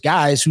one of those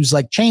guys who's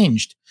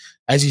changed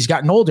as he's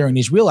gotten older and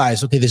he's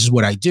realized, okay, this is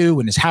what I do.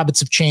 And his habits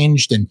have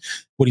changed and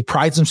what he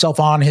prides himself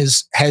on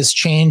has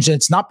changed. And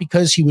it's not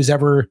because he was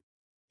ever,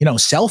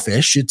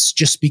 selfish. It's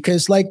just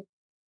because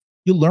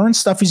you learn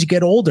stuff as you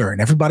get older and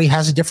everybody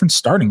has a different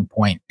starting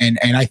point. And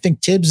I think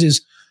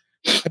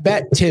I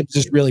bet Tibbs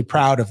is really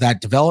proud of that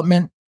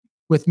development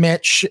with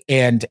Mitch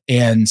and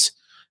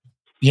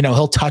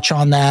he'll touch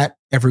on that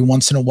every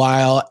once in a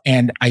while.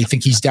 And I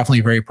think he's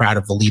definitely very proud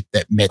of the leap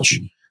that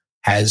Mitch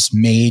has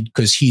made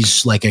because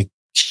he's a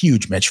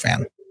huge Mitch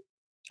fan.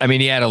 I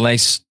mean, he had a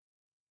nice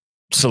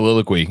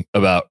soliloquy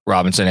about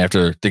Robinson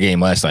after the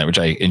game last night, which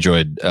I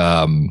enjoyed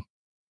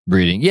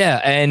reading.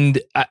 Yeah.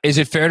 And is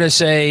it fair to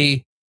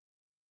say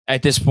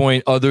at this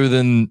point, other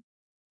than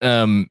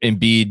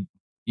Embiid,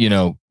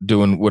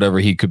 doing whatever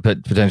he could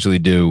potentially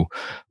do,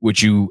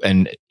 which you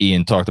and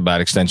Ian talked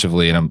about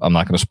extensively, and I'm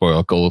not going to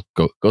spoil. Go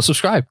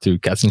subscribe to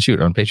Katz and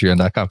Shoot on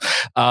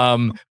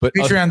Patreon.com. But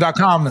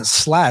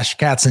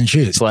Patreon.com/Katz and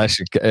Shoot.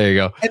 There you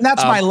go. And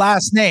that's my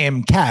last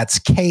name, Katz,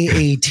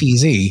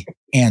 Katz,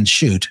 and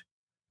Shoot.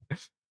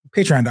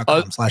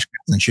 Patreon.com/Katz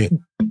and Shoot.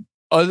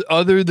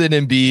 Other than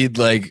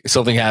Embiid,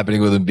 something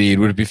happening with Embiid,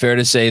 would it be fair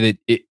to say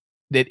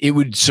that it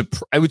would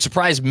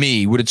surprise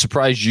me? Would it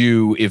surprise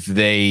you if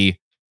they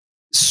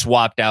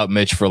swapped out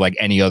Mitch for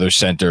any other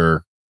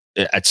center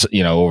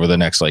over the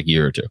next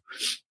year or two?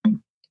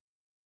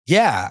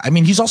 Yeah. I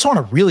mean, he's also on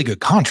a really good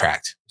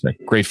contract. It's a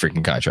great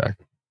freaking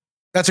contract.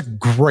 That's a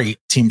great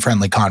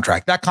team-friendly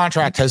contract. That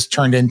contract has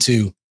turned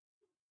into,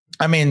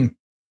 I mean,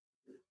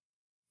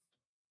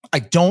 I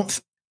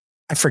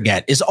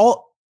forget. Is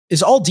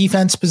all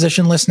defense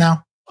positionless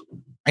now?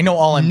 I know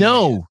all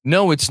NBA.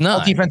 No, it's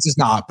not. All defense is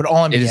not, but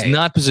all NBA. It is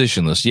not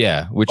positionless.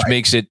 Yeah, which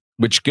makes it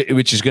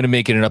which is going to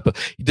make it an up.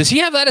 Does he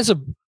have that as a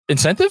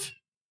incentive?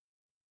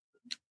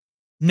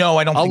 No,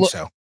 I don't think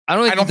so. I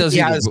don't think he does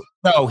either.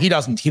 No, he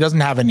doesn't. He doesn't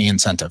have any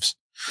incentives.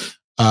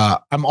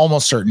 I'm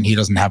almost certain he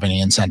doesn't have any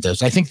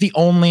incentives. I think the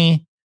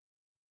only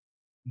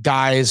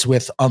guys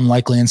with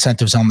unlikely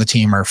incentives on the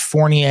team are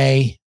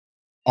Fournier,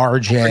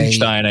 RJ.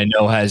 Hartenstein, I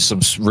know, has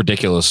some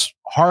ridiculous.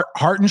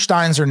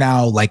 Hartensteins are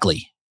now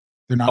likely.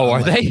 They're not. Oh,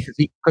 are they?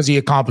 Because he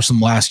accomplished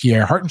them last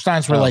year.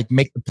 Hartensteins were like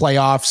make the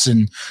playoffs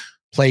and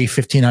play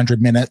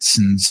 1,500 minutes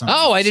and.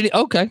 I didn't.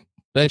 Okay,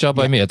 bad job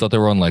by me. I thought they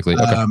were unlikely.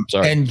 Okay,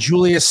 sorry. And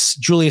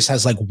Julius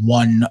has like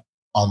one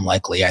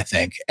unlikely, I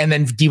think, and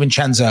then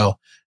DiVincenzo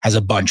has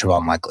a bunch of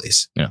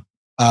unlikelies. Yeah.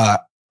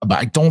 But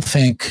I don't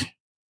think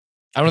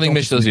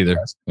Mitch does either.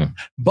 Yeah.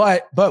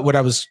 But what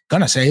I was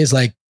gonna say is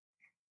like,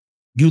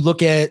 you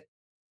look at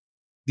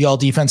the all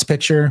defense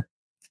picture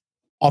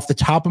off the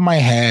top of my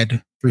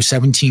head through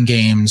 17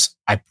 games,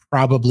 I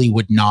probably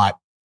would not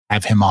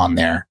have him on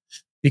there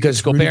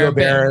because Rudy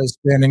Gobert has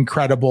been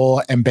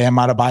incredible and Bam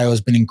Adebayo has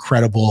been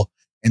incredible.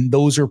 And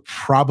those are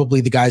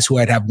probably the guys who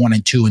I'd have 1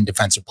 and 2 in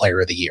defensive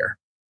player of the year.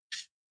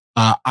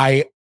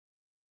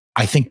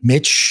 I think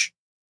Mitch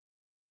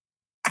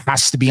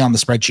has to be on the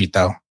spreadsheet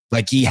though.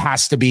 Like he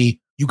has to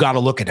be, you got to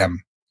look at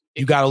him.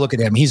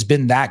 He's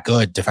been that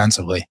good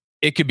defensively.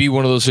 It could be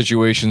one of those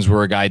situations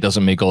where a guy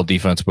doesn't make all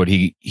defense, but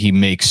he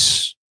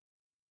makes,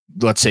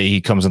 let's say he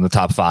comes in the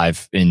top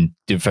 5 in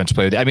defense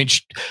player. I mean,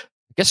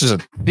 I guess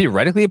there's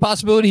theoretically a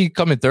possibility he could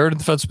come in third in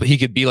defense, but he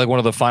could be like one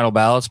of the final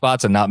ballot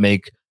spots and not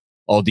make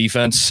all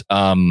defense.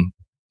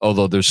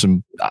 Although there's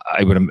some,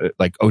 I would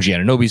like OG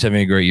Anunoby's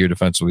having a great year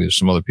defensively. There's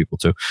some other people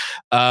too.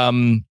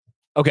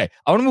 Okay,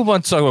 I want to move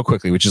on to talk about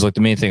quickly, which is like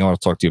the main thing I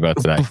want to talk to you about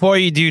today. Before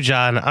you do,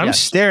 John, I'm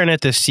staring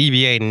at the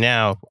CBA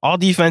now. All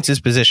defense is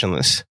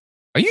positionless.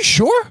 Are you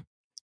sure?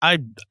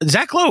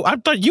 Zach Lowe, I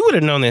thought you would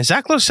have known this.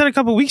 Zach Lowe said a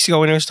couple weeks ago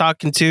when he was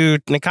talking to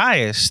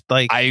Nikias,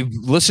 like I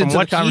listened to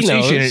the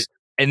conversation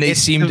and they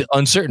seemed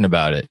uncertain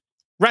about it.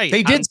 Right.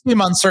 They did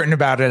seem uncertain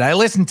about it. I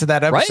listened to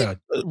that episode.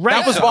 Right.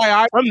 That was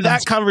why from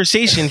that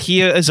conversation,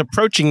 he is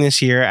approaching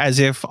this year as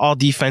if all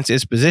defense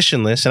is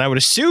positionless. And I would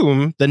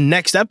assume the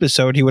next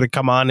episode he would have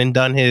come on and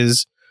done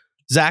his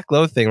Zach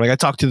Lowe thing. Like I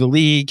talked to the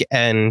league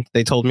and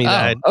they told me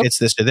that it's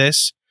this or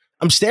this.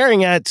 I'm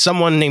staring at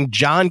someone named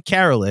John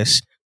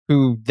Carolus,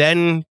 who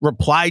then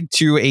replied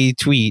to a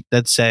tweet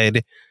that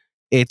said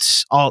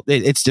it's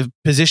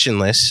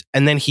positionless.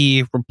 And then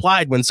he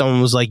replied when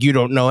someone was like, you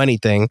don't know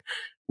anything,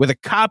 with a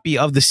copy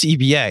of the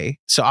CBA.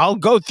 So I'll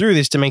go through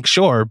this to make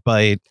sure,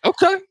 but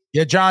okay.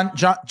 Yeah, John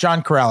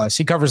Corrales.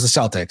 He covers the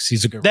Celtics.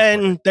 He's a good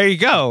reporter. There you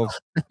go.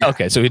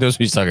 Okay, so he knows what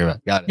he's talking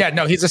about. Got it. Yeah,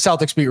 no, he's a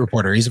Celtics beat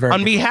reporter. He's a very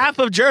on behalf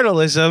of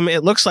journalism,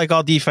 it looks like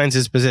all defense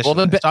is positioned.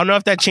 Well, so I don't know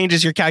if that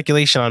changes your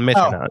calculation on Mitch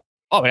or not.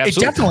 Oh, it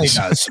definitely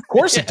does. Of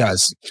course it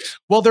does.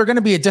 Well, there are going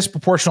to be a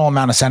disproportional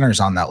amount of centers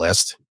on that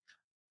list.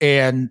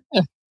 And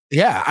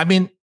yeah, I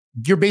mean,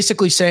 you're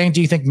basically saying,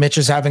 do you think Mitch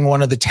is having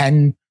one of the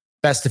 10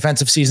 best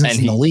defensive seasons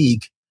in the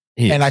league?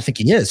 And I think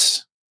he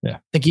is. Yeah.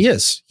 I think he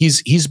is. He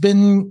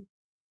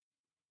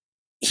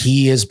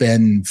has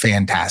been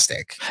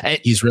fantastic.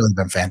 He's really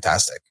been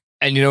fantastic.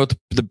 And you know what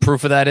the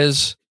proof of that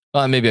is?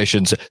 Well, maybe I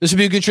shouldn't say. This would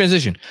be a good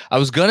transition. I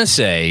was going to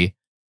say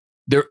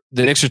the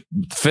Knicks are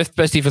 5th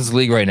best defense in the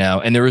league right now,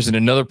 and there isn't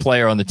another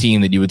player on the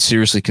team that you would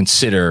seriously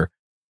consider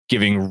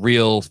giving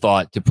real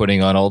thought to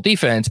putting on all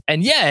defense.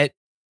 And yet,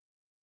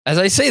 as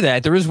I say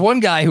that, there is one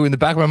guy who in the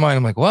back of my mind,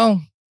 I'm like,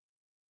 well,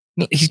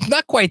 he's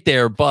not quite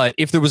there, but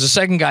if there was a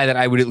second guy that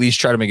I would at least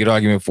try to make an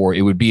argument for,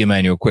 it would be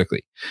Emmanuel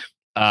Quickley,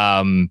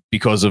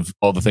 because of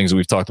all the things that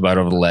we've talked about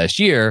over the last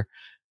year,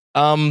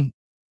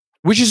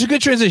 which is a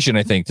good transition,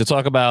 I think, to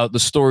talk about the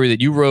story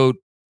that you wrote.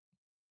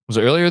 Was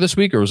it earlier this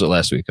week or was it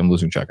last week? I'm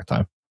losing track of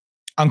time.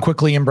 On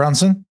Quickley and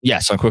Brunson?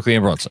 Yes, on Quickley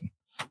and Brunson.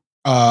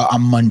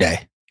 On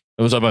Monday.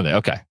 It was on Monday.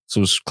 Okay. So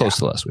it was close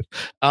to last week.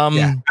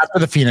 After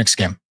the Phoenix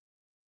game.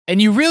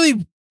 And you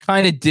really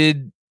kind of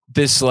did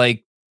this,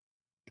 like,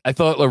 I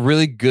thought a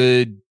really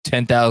good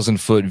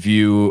 10,000 foot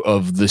view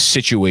of the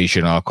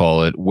situation, I'll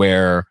call it,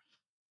 where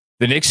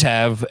the Knicks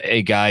have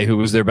a guy who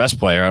was their best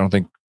player. I don't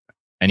think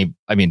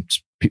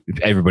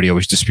everybody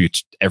always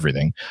disputes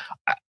everything.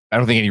 I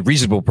don't think any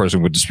reasonable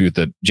person would dispute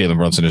that Jalen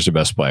Brunson is their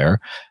best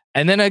player.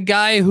 And then a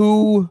guy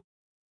who,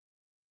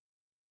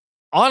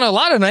 on a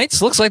lot of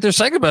nights, looks like their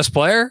second best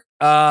player.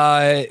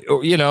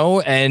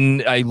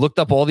 And I looked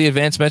up all the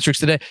advanced metrics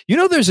today. You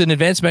know, there's an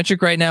advanced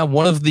metric right now.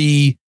 One of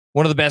the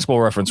basketball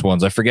reference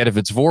ones. I forget if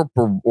it's VORP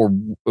or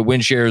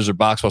win shares or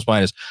box plus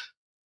minus.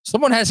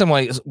 Someone has him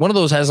one of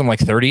those has him like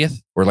 30th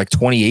or like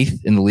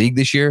 28th in the league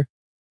this year.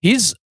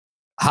 He's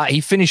high. He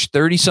finished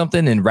 30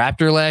 something in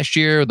Raptor last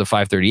year, the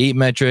 538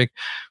 metric.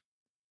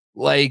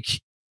 Like,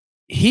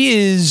 he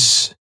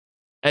is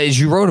as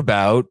you wrote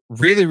about,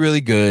 really,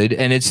 really good.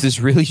 And it's this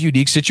really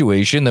unique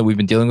situation that we've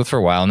been dealing with for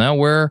a while now,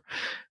 where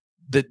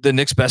the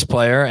Knicks' best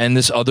player and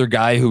this other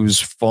guy who's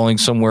falling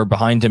somewhere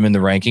behind him in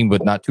the ranking,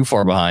 but not too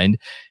far behind,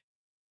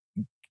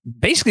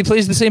 basically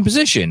plays the same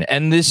position.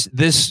 And this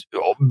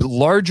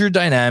larger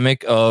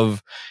dynamic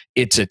of,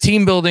 it's a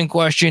team building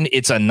question,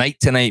 it's a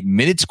night to night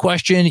minutes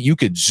question. You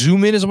could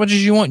zoom in as much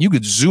as you want, you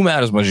could zoom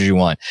out as much as you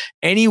want.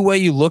 Any way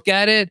you look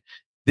at it,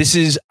 this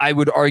is, I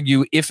would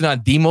argue, if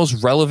not the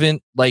most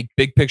relevant, like,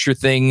 big picture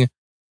thing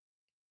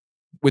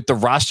with the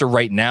roster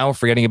right now,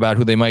 forgetting about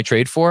who they might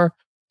trade for.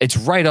 It's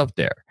right up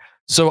there.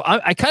 So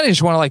I kind of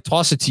just want to, like,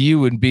 toss it to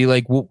you and be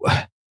like, well,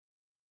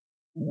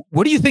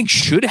 what do you think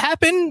should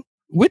happen?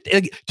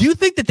 Do you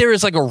think that there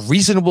is, like, a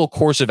reasonable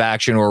course of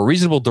action or a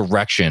reasonable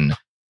direction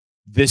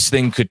this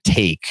thing could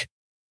take,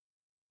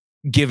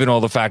 given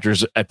all the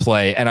factors at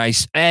play? And I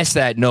ask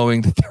that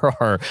knowing that there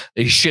are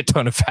a shit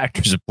ton of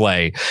factors at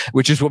play,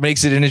 which is what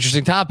makes it an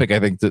interesting topic, I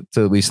think, to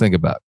at least think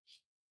about.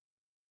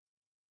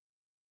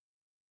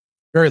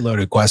 Very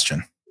loaded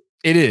question.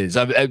 It is.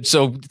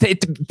 So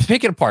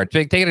pick it apart.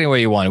 Take it any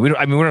way you want. We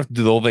don't have to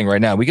do the whole thing right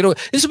now.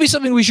 This will be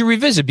something we should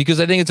revisit, because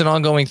I think it's an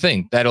ongoing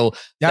thing that'll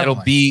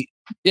be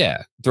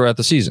throughout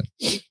the season.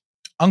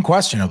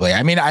 Unquestionably.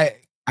 I mean, I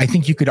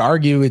think you could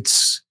argue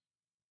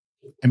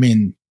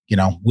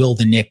will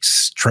the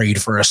Knicks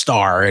trade for a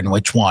star, and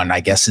which one,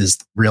 I guess, is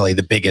really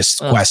the biggest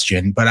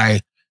question.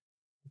 But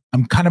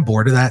I'm kind of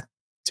bored of that,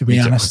 to be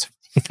honest.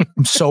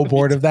 I'm so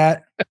bored of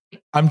that.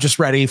 I'm just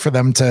ready for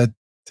them to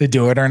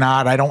do it or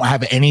not. I don't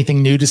have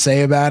anything new to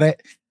say about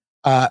it.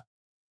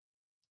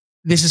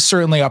 This is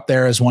certainly up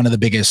there as one of the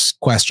biggest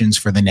questions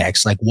for the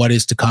Knicks. Like, what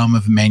is to come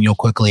of Immanuel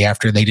Quickley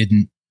after they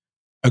didn't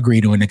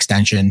agree to an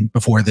extension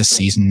before this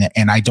season?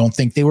 And I don't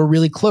think they were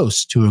really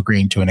close to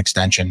agreeing to an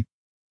extension.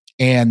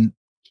 And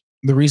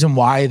the reason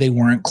why they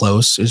weren't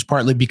close is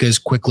partly because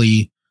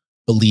Quickley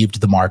believed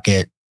the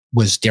market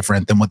was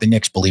different than what the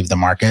Knicks believed the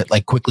market.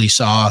 Like, Quickley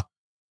saw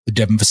the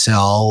Devin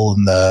Vassell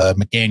and the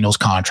McDaniels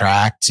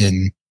contract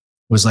and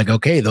was like,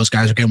 okay, those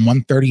guys are getting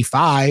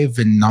 135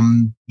 and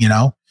I'm,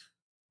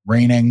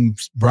 reigning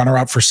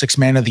runner-up for sixth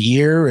man of the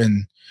year.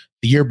 And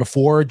the year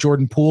before,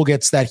 Jordan Poole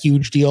gets that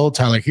huge deal.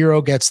 Tyler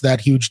Hero gets that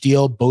huge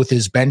deal. Both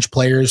his bench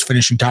players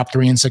finishing top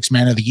 3 and sixth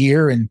man of the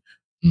year. And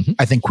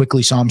I think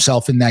Quickley saw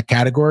himself in that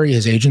category.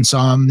 His agent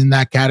saw him in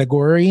that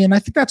category. And I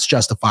think that's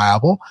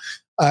justifiable.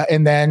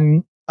 And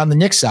then on the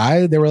Knicks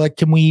side, they were like,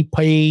 can we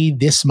pay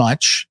this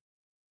much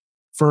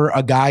for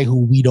a guy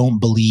who we don't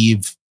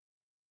believe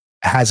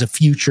has a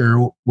future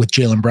with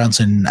Jalen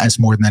Brunson as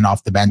more than an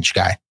off the bench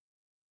guy?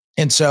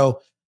 And so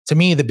to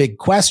me, the big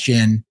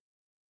question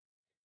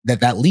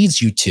that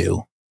leads you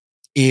to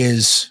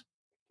is,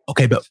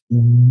 okay, but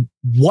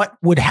what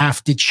would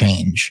have to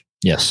change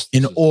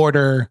in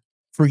order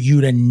for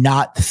you to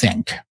not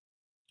think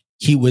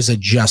he was a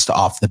just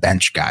off the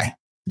bench guy?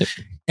 Yep.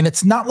 And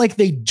it's not like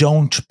they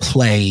don't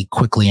play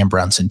Quickley and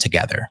Brunson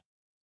together.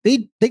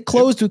 They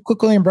closed with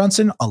Quickley and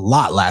Brunson a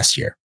lot last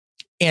year,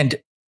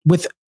 and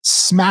with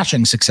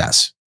smashing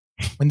success.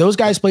 When those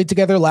guys played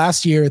together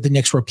last year, the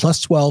Knicks were plus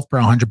 12 per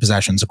 100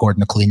 possessions,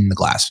 according to Cleaning the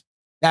Glass.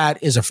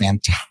 That is a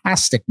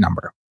fantastic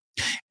number.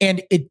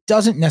 And it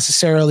doesn't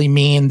necessarily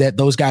mean that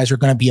those guys are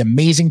going to be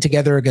amazing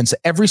together against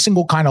every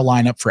single kind of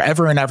lineup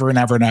forever and ever and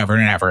ever and ever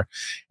and ever.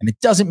 And it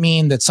doesn't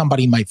mean that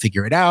somebody might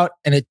figure it out.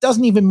 And it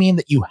doesn't even mean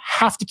that you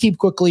have to keep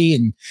Quickley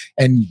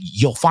and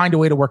you'll find a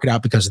way to work it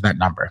out because of that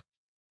number.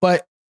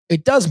 But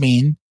it does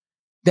mean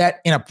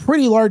that in a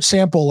pretty large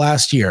sample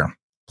last year,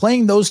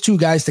 playing those two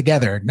guys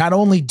together not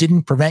only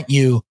didn't turn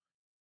you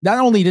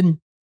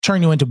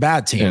into a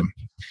bad team,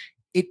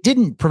 it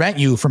didn't prevent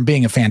you from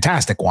being a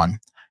fantastic one.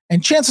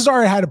 And chances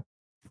are it had a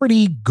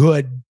pretty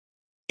good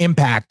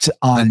impact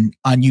on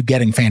you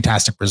getting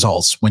fantastic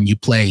results when you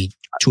play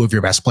two of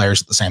your best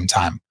players at the same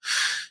time.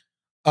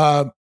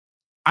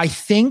 I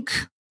think,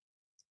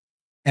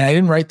 and I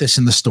didn't write this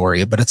in the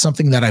story, but it's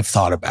something that I've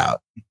thought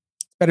about.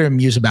 It's better to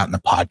muse about in the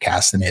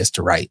podcast than it is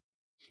to write.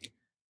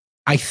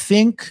 I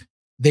think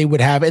they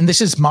would have, and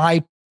this is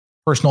my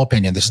personal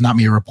opinion. This is not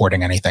me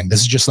reporting anything.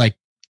 This is just like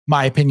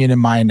my opinion and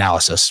my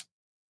analysis.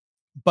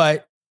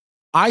 But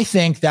I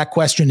think that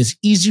question is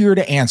easier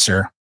to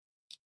answer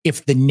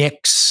if the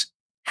Knicks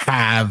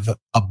have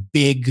a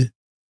big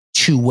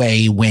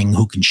two-way wing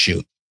who can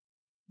shoot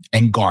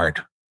and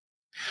guard.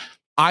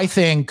 I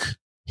think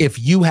if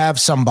you have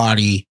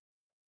somebody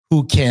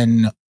who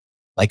can,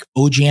 like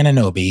OG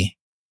Anunoby,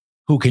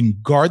 who can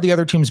guard the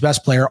other team's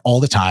best player all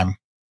the time,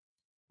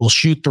 will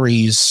shoot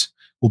threes,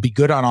 will be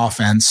good on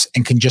offense,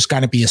 and can just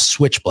kind of be a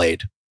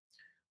switchblade,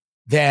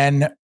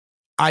 then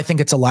I think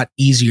it's a lot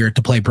easier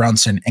to play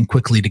Brunson and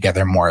Quickley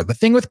together more. The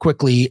thing with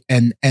Quickley,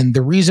 and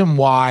the reason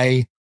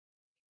why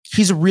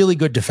he's a really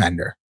good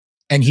defender,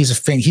 and he's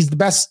the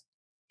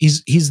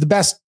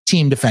best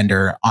team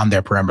defender on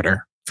their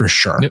perimeter for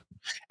sure. Yep.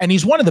 And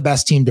he's one of the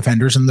best team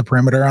defenders in the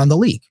perimeter on the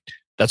league.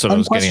 That's what I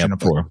was getting at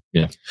before.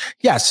 Yeah.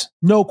 Yes,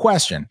 no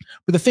question.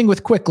 But the thing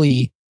with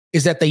Quickley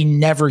is that they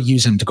never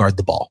use him to guard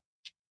the ball.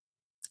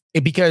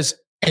 Because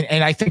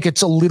And I think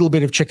it's a little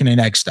bit of chicken and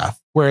egg stuff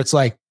where it's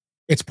like,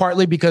 it's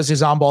partly because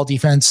his on-ball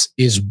defense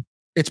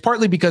it's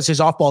partly because his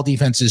off-ball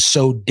defense is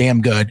so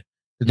damn good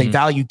that they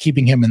value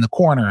keeping him in the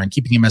corner and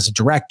keeping him as a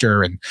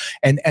director.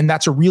 And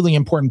that's a really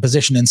important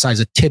position inside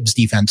of Tibbs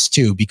defense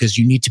too, because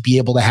you need to be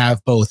able to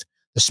have both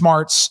the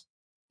smarts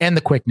and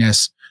the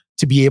quickness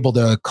to be able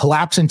to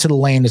collapse into the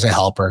lane as a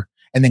helper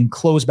and then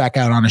close back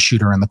out on a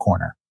shooter in the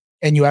corner.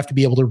 And you have to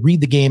be able to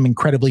read the game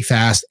incredibly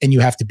fast, and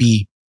you have to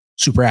be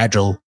super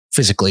agile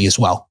physically as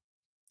well.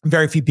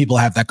 Very few people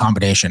have that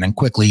combination, and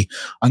Quickly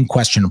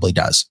unquestionably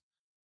does.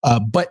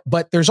 But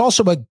there's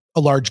also a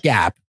large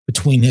gap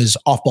between his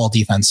off-ball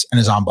defense and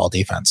his on-ball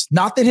defense.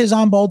 Not that his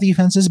on-ball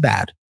defense is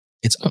bad.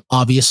 It's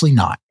obviously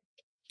not.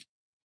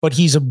 But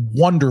he's a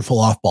wonderful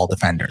off-ball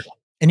defender,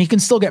 and he can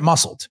still get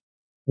muscled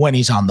when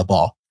he's on the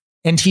ball.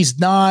 And he's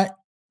not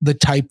the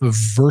type of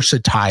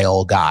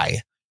versatile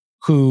guy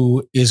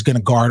who is going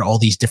to guard all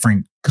these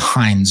different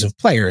kinds of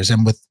players.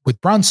 And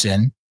with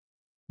Brunson,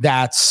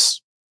 that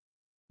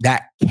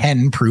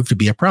can prove to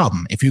be a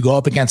problem. If you go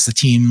up against a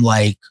team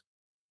like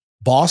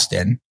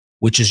Boston,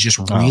 which is just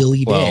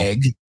really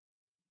big,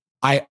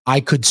 I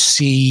could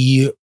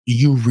see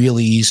you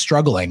really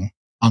struggling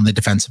on the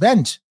defensive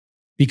end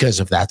because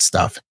of that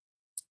stuff.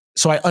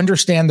 So I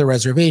understand the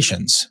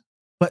reservations,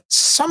 but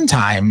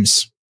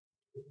sometimes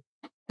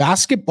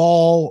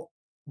basketball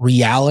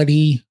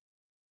reality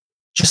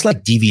just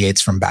like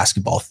deviates from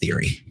basketball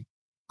theory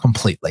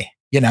completely,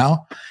 you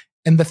know?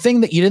 And the thing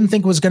that you didn't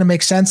think was going to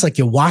make sense, like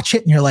you watch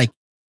it and you're like,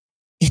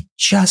 it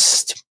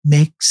just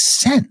makes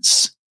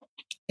sense.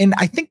 And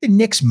I think the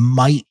Knicks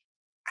might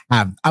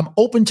have, I'm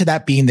open to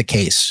that being the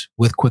case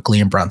with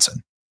Quickly and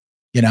Brunson,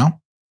 you know?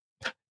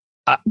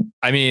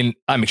 I mean,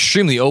 I'm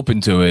extremely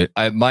open to it.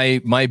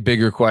 My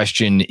bigger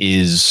question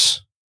is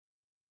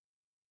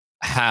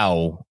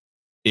how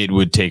it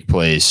would take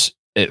place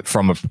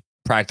from a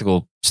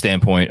practical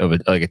standpoint of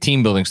a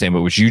team building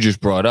standpoint, which you just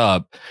brought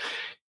up,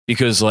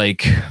 because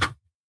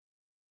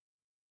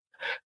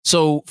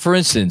so for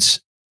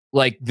instance,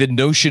 like the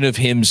notion of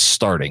him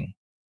starting,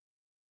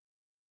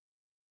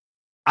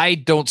 I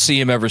don't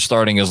see him ever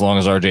starting as long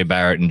as RJ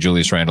Barrett and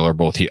Julius Randle are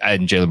both here,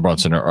 and Jalen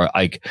Brunson are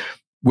like,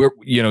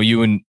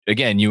 you and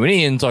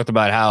Ian talked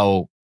about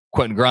how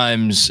Quentin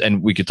Grimes,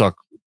 and we don't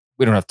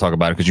have to talk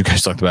about it because you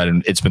guys talked about it,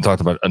 and it's been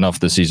talked about enough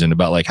this season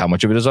about like how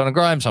much of it is on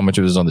Grimes, how much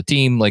of it is on the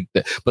team. But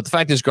the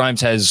fact is,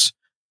 Grimes is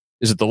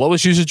it the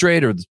lowest usage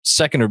rate or the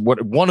second or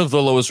one of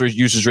the lowest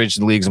usage rates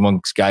in the leagues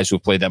amongst guys who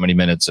have played that many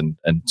minutes and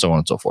so on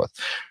and so forth.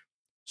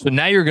 So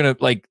now you're going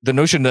to like the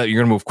notion that you're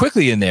going to move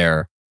Quickly in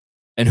there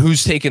and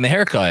who's taking the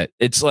haircut.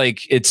 I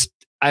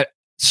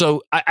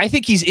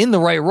think he's in the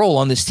right role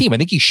on this team. I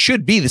think he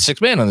should be the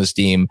sixth man on this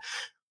team.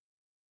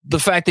 The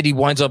fact that he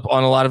winds up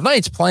on a lot of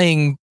nights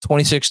playing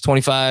 26,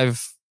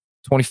 25,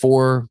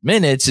 24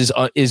 minutes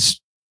is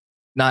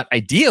not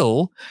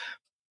ideal.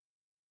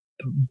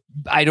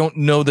 I don't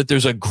know that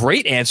there's a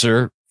great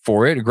answer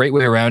for it, a great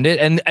way around it.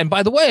 And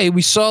by the way,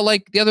 we saw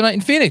like the other night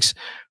in Phoenix,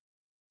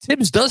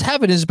 Tibbs does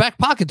have it in his back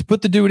pocket to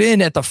put the dude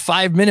in at the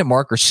 5 minute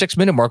mark or 6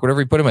 minute mark,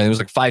 whatever he put him in. It was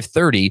like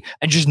 5:30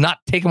 and just not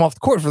take him off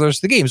the court for the rest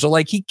of the game. So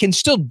like he can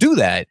still do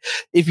that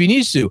if he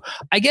needs to.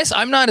 I guess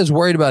I'm not as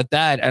worried about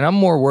that. And I'm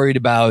more worried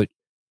about,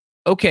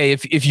 okay,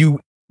 if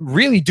you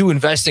really do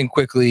invest in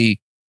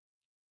Quickly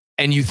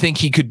and you think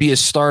he could be a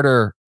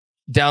starter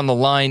down the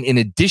line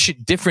in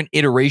different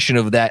iteration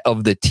of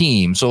the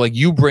team. So like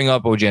you bring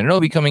up OG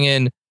Anunoby coming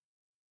in,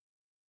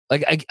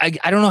 like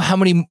I don't know how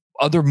many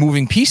other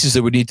moving pieces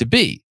there would need to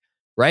be,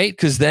 right?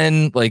 Because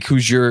then like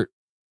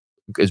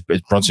is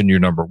Brunson your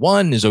number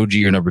one? Is OG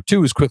your number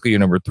two? Is Quickly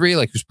your number three?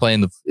 Like who's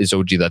playing is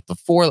OG that the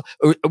four?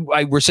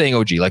 We're saying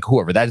OG, like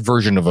whoever, that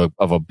version of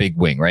a big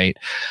wing, right?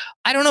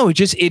 I don't know.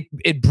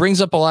 It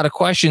brings up a lot of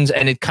questions,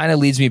 and it kind of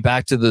leads me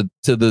back to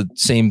the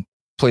same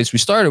place we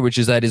started, which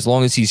is that as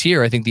long as he's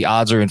here, I think the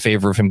odds are in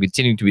favor of him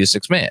continuing to be a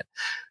sixth man,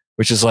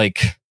 which is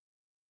like,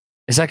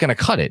 is that going to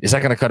cut it? Is that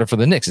going to cut it for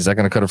the Knicks? Is that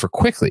going to cut it for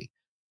Quickly?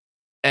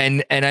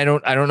 And I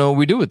don't know what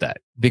we do with that,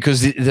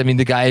 because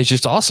the guy is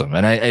just awesome,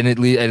 and it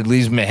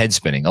leaves my head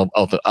spinning.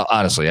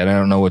 Honestly, I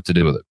don't know what to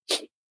do with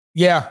it.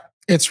 Yeah,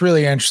 it's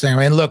really interesting. I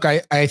mean, look,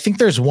 I think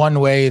there's one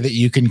way that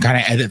you can kind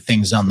of edit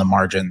things on the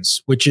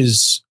margins, which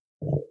is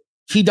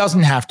he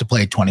doesn't have to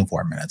play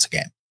 24 minutes a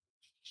game.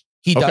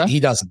 He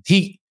doesn't.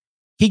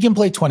 He can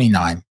play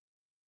 29.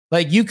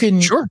 Like you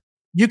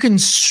can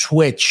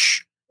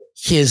switch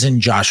his and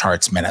Josh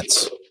Hart's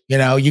minutes. You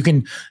know, you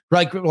can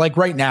like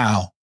right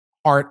now,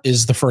 Hart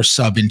is the first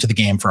sub into the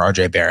game for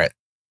RJ Barrett.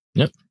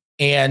 Yep.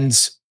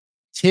 And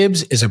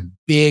Tibbs is a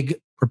big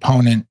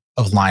proponent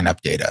of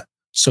lineup data.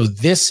 So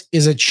this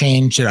is a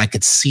change that I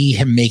could see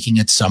him making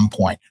at some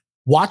point.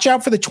 Watch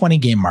out for the 20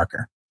 game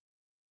marker.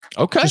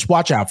 Okay. Just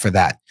watch out for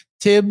that.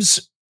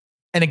 Tibbs,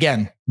 and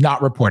again,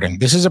 not reporting.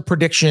 This is a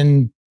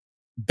prediction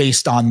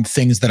based on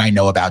things that I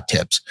know about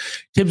Tibbs.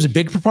 Tibbs is a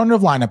big proponent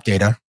of lineup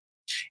data.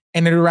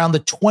 And at around the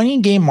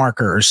 20 game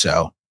marker or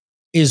so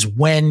is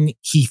when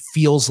he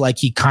feels like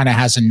he kind of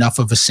has enough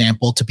of a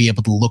sample to be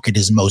able to look at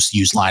his most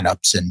used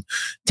lineups and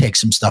take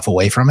some stuff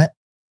away from it.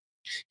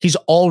 he's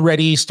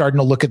already starting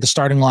to look at the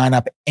starting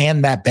lineup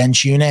and that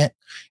bench unit.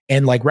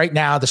 And like right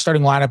now, the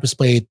starting lineup has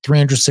played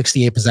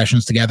 368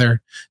 possessions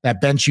together. That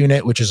bench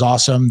unit, which is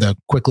awesome, the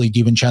Quickly,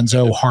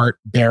 DiVincenzo, Hart,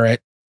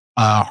 Barrett,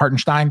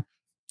 Hartenstein,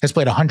 has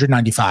played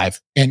 195.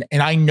 And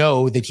I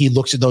know that he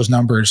looks at those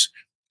numbers.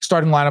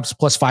 Starting lineups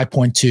plus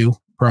 5.2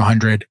 per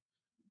 100.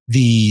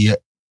 The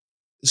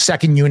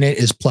second unit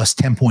is plus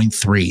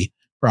 10.3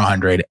 per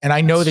 100. And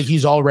I know that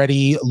he's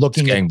already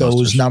looking at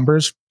those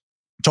numbers.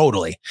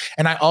 Totally.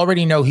 And I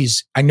know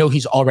he's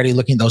already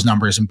looking at those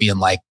numbers and being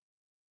like,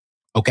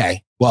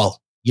 okay,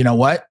 well, you know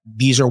what?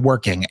 These are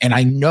working. And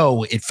I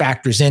know it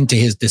factors into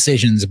his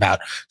decisions about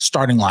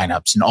starting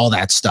lineups and all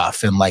that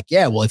stuff. And like,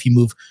 yeah, well, if you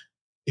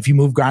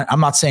move Grimes, I'm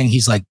not saying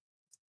he's like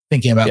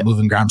thinking about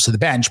moving Grimes to the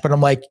bench, but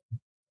I'm like,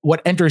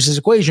 what enters his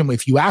equation,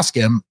 if you ask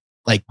him,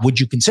 like, would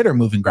you consider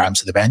moving Grimes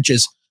to the bench?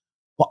 Is,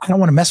 well, I don't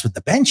want to mess with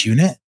the bench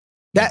unit.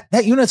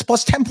 That unit's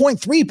plus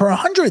 10.3 per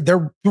 100.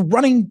 They're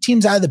running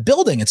teams out of the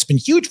building. It's been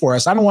huge for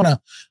us. I don't want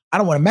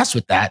to mess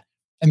with that.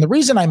 And the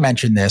reason I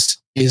mention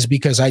this is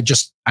because I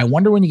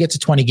wonder when you get to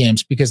 20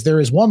 games, because there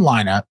is one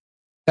lineup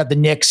that the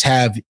Knicks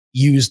have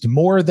used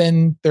more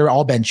than their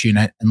all bench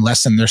unit and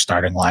less than their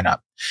starting lineup.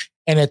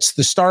 And it's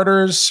the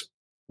starters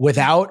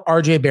without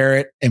RJ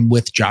Barrett and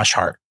with Josh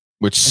Hart,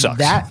 which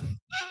sucks.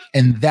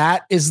 And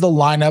that is the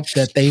lineup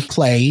that they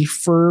play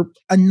for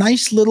a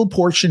nice little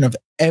portion of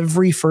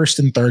every first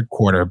and third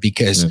quarter,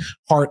 because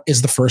Hart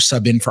is the first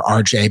sub in for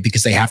RJ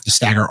because they have to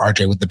stagger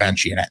RJ with the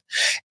bench unit.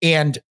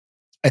 And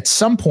at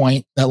some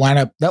point, that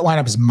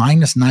lineup is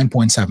minus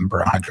 9.7 per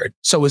 100.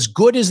 So as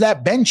good as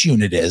that bench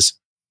unit is,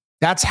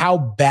 that's how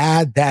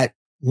bad that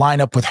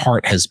lineup with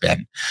Hart has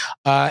been.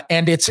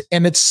 And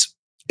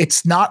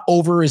it's not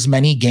over as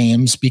many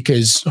games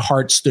because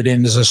Hart stood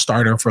in as a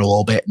starter for a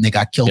little bit and they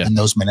got killed in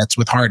those minutes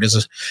with Hart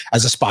as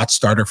a spot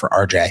starter for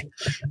RJ.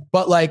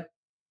 But like,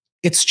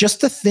 it's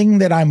just a thing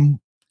that I'm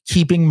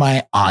keeping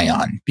my eye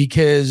on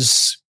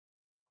because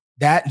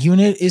that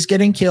unit is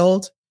getting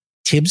killed.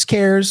 Tibbs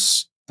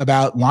cares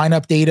about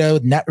lineup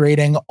data, net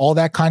rating, all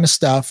that kind of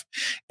stuff.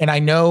 And I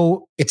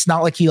know it's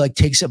not like he like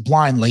takes it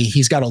blindly.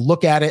 He's got to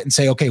look at it and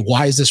say, okay,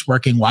 why is this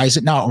working? Why is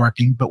it not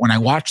working? But when I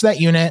watch that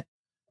unit,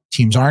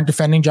 teams aren't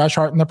defending Josh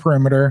Hart in the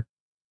perimeter.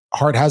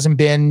 Hart hasn't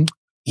been.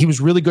 He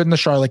was really good in the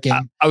Charlotte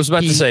game. I was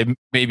about to say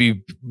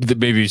maybe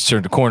he's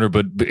turned the corner,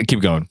 but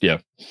keep going. Yeah.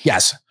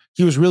 Yes,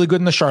 he was really good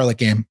in the Charlotte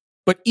game.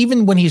 But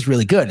even when he's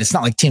really good, it's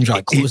not like teams are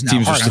like closing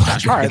out hard on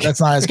Josh Hart.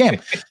 That's not his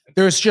game.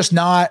 There's just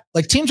not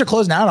like teams are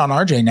closing out on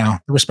RJ now.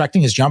 They're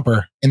respecting his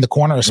jumper in the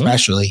corner,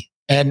 especially,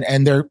 and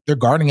they're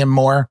guarding him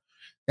more.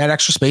 That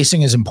extra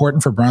spacing is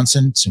important for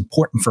Brunson. It's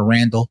important for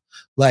Randall.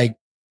 Like,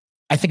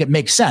 I think it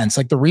makes sense.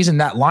 Like the reason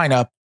that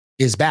lineup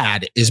is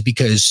bad is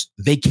because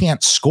they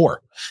can't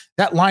score.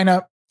 That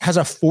lineup has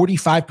a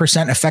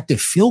 45%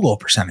 effective field goal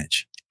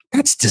percentage.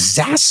 That's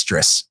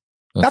disastrous.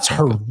 That's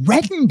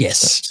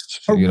horrendous.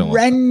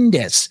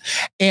 Horrendous.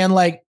 And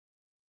like,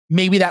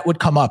 maybe that would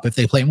come up if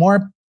they play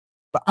more,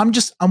 but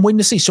I'm waiting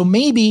to see. So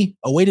maybe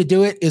a way to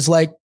do it is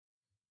like,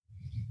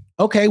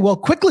 okay, well,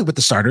 Quickly with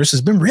the starters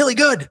has been really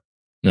good.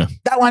 Yeah.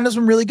 That line has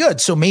been really good.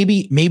 So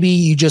maybe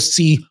you just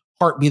see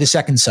Hart be the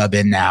second sub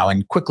in now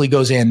and Quickly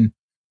goes in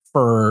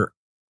for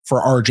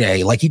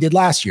RJ like he did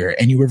last year,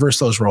 and you reverse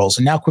those roles.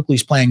 And now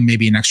Quickly's playing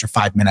maybe an extra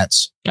 5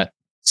 minutes,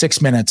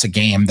 6 minutes a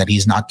game that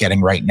he's not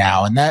getting right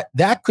now. And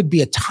that could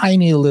be a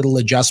tiny little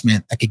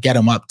adjustment that could get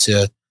him up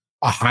to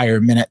a higher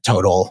minute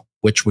total,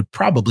 which would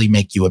probably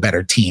make you a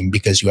better team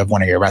because you have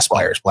one of your best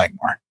players playing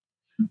more.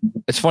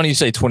 It's funny you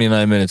say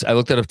 29 minutes. I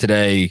looked it up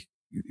today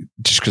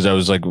just because I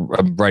was like,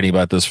 I'm writing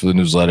about this for the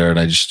newsletter, and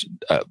I just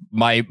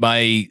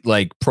my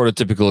like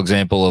prototypical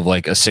example of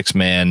like a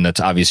 6-man that's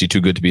obviously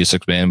too good to be a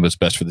 6-man, but it's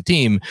best for the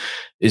team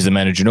is the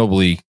Manu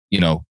Ginobili,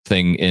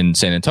 thing in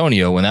San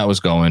Antonio when that was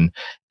going.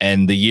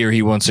 And the year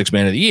he won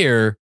 6-man of the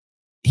year,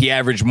 he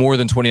averaged more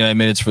than 29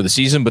 minutes for the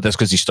season, but that's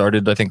because he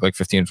started, I think, like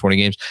 15 or 20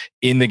 games.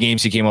 In the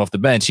games he came off the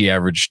bench, he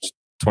averaged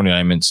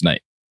 29 minutes a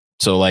night.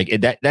 So like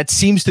that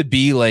seems to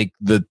be like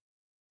the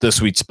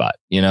sweet spot,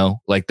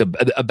 like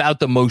about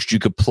the most you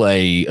could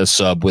play a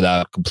sub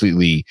without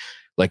completely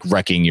like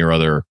wrecking your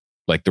other,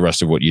 like the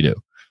rest of what you do.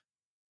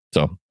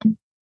 So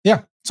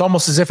yeah, it's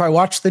almost as if I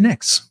watched the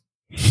Knicks.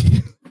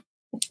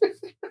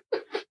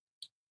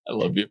 I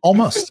love you.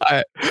 Almost.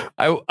 I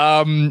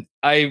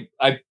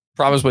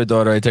promised my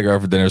daughter I'd take her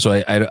out for dinner, so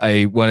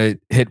I want to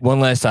hit one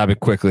last topic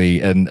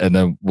quickly, and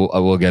then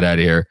we'll get out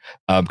of here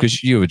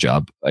because you have a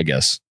job, I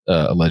guess,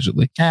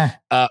 allegedly.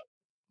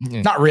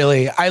 Not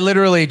really. I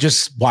literally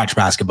just watch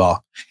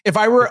basketball. If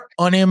I were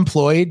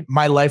unemployed,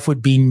 my life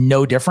would be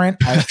no different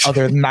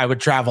other than I would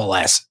travel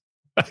less.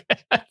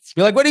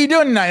 Be like, what are you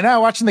doing tonight?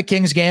 Watching the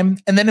Kings game.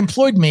 And then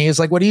employed me is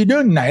like, what are you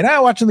doing tonight?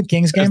 Watching the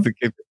Kings game.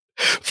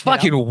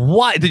 Fucking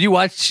what? Did you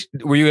watch?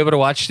 Were you able to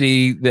watch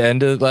the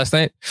end of last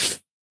night?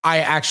 I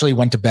actually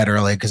went to bed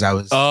early because I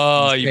was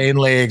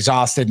insanely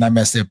exhausted and I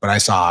missed it, but I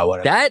saw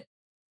what that.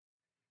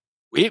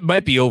 It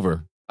might be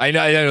over. I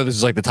know this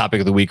is like the topic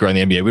of the week around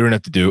the NBA. We don't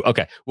have to do.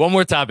 Okay, one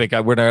more topic.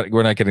 We're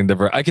not getting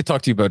there. I could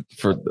talk to you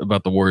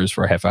about the Warriors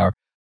for a half hour.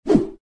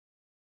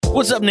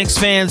 What's up, Knicks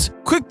fans?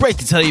 Quick break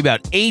to tell you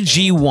about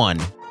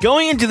AG1.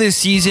 Going into this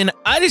season,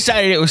 I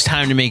decided it was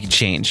time to make a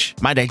change.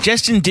 My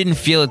digestion didn't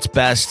feel its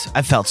best.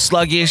 I felt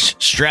sluggish,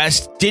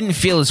 stressed, didn't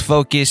feel as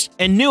focused,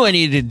 and knew I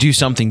needed to do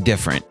something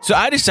different. So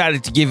I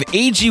decided to give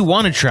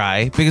AG1 a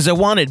try because I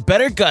wanted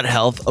better gut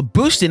health, a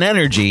boost in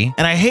energy,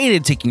 and I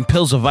hated taking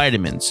pills or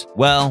vitamins.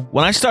 Well,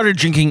 when I started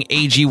drinking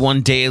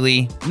AG1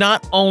 daily,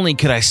 not only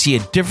could I see a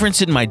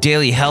difference in my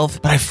daily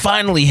health, but I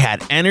finally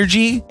had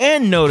energy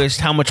and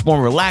noticed how much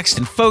more relaxed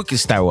and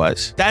focused I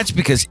was. That's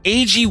because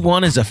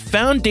AG1 is a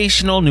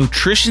foundational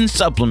nutrition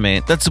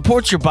supplement that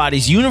supports your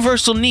body's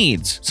universal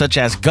needs, such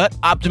as gut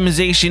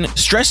optimization,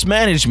 stress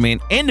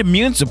management, and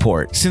immune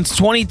support. Since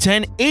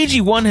 2010,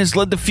 AG1 has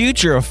led the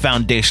future of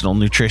foundational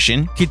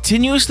nutrition,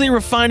 continuously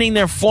refining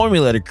their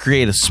formula to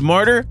create a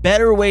smarter,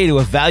 better way to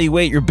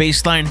evaluate your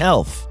baseline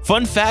health.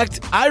 Fun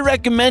fact, I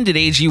recommended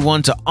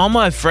AG1 to all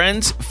my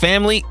friends,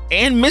 family,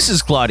 and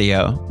Mrs.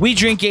 Claudio. We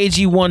drink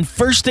AG1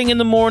 first thing in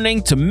the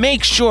morning to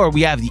make sure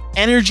we have the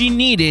energy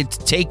needed to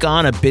take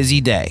on a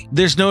busy day.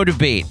 There's no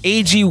debate.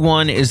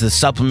 AG1 is the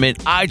supplement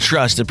I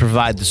trust to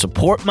provide the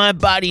support my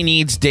body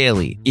needs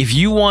daily. If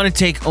you want to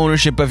take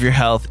ownership of your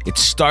health, it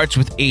starts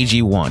with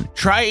AG1.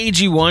 Try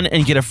AG1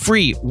 and get a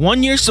free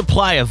 1-year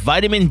supply of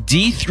vitamin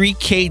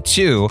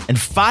D3K2 and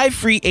 5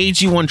 free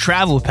AG1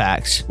 travel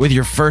packs with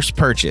your first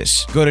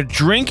purchase. Go to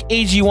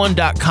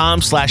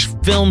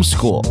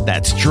drinkag1.com/filmschool.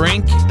 That's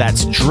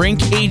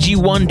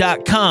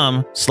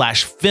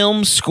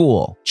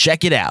drinkag1.com/filmschool.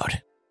 Check it out.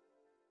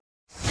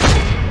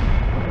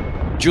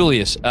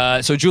 Julius.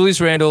 So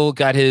Julius Randle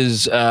got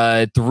his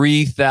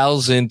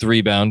 3,000th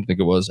rebound, I think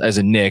it was, as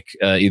a Knick,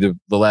 either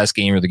the last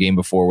game or the game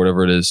before,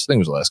 whatever it is. I think it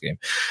was the last game.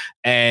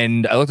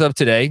 And I looked up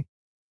today.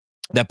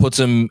 That puts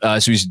him, so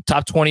he's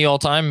top 20 all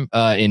time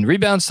in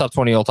rebounds, top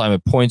 20 all time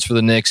in points for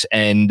the Knicks.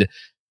 And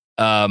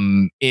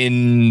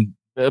in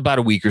about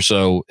a week or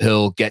so,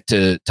 he'll get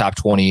to top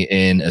 20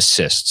 in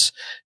assists.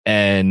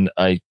 And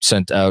I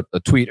sent out a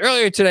tweet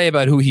earlier today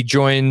about who he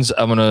joins.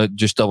 I'm going to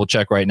just double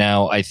check right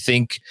now. I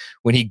think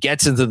when he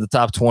gets into the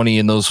top 20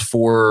 in those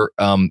 4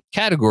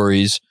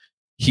 categories,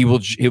 he'll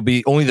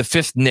be only the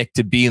 5th Knick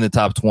to be in the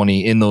top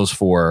 20 in those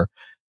 4.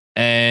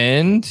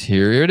 And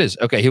here it is.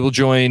 Okay, he will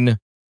join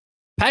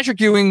Patrick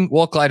Ewing,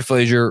 Walt Clyde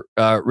Frazier,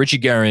 Richie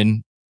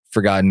Guerin,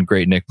 forgotten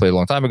great Knick, played a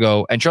long time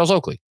ago, and Charles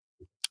Oakley.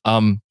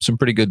 Some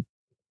pretty good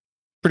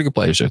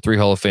players there. 3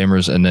 Hall of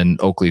Famers, and then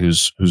Oakley,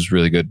 who's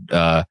really good.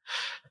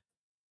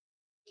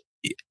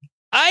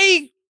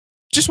 I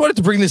just wanted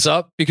to bring this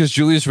up because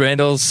Julius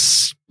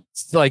Randle's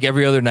like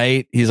every other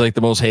night. He's like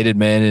the most hated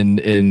man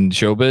in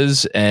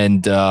showbiz.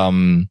 And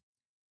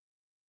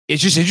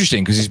it's just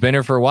interesting because he's been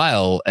here for a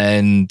while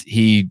and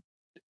he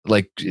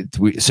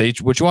say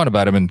what you want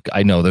about him. And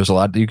I know there's a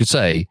lot that you could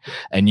say.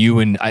 And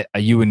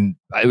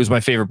it was my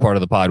favorite part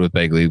of the pod with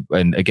Begley.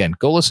 And again,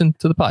 go listen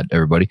to the pod,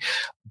 everybody.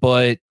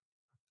 But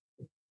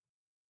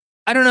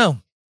I don't know.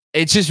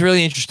 It's just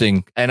really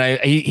interesting. And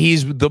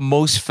he's the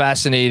most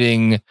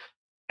fascinating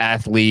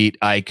athlete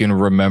I can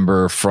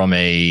remember from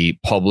a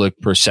public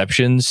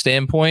perception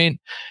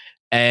standpoint.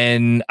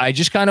 And I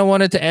just kind of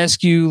wanted to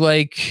ask you,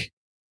 like,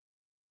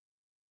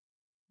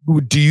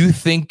 do you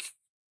think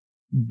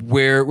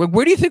where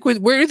do you think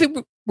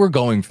we're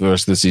going for the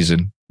rest of the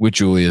season with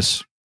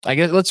Julius? I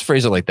guess let's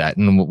phrase it like that,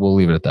 and we'll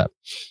leave it at that.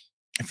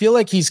 I feel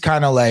like he's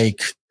kind of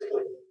like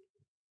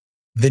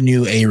the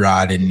new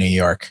A-Rod in New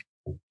York.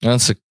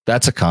 That's a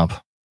comp.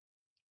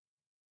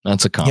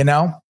 That's a comp. You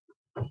know?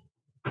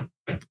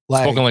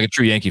 Spoken like a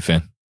true Yankee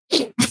fan.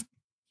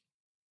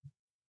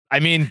 I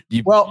mean,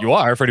 you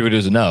are, for anybody who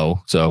doesn't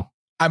know. So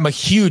I'm a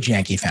huge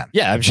Yankee fan.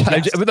 Yeah,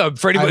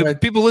 for anybody,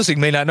 people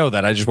listening may not know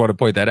that. I just want to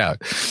point that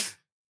out.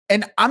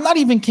 And I'm not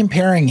even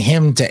comparing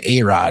him to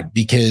A-Rod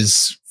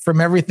because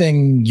from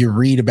everything you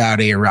read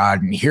about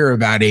A-Rod and hear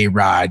about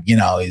A-Rod, you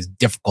know, he's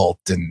difficult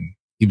and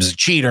he was a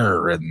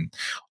cheater and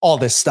all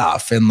this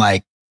stuff. And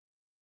like,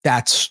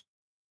 that's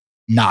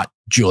not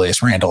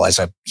Julius Randle as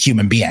a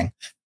human being.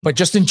 But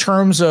just in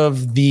terms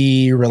of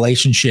the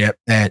relationship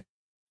that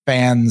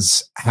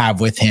fans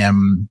have with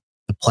him,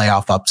 the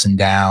playoff ups and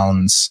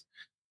downs,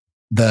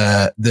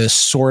 the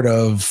sort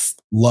of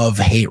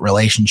love-hate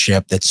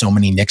relationship that so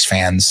many Knicks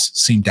fans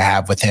seem to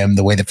have with him,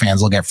 the way the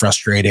fans will get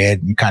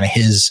frustrated and kind of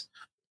his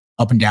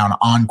up and down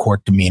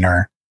on-court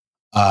demeanor.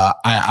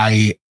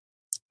 I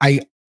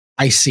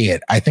see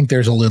it. I think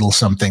there's a little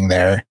something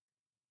there.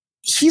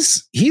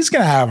 He's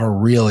going to have a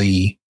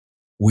really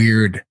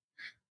weird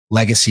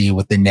legacy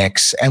with the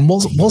Knicks, and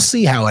we'll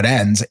see how it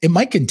ends. It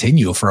might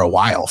continue for a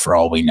while, for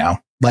all we know.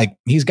 Like,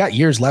 he's got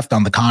years left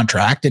on the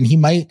contract, and he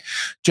might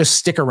just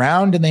stick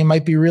around, and they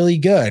might be really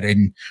good,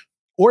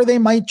 or they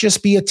might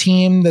just be a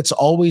team that's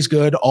always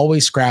good,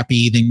 always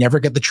scrappy. They never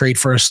get the trade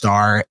for a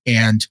star,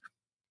 and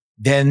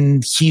then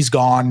he's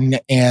gone,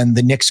 and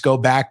the Knicks go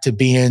back to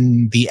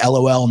being the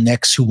LOL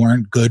Knicks who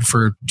weren't good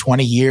for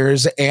 20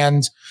 years,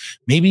 and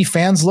maybe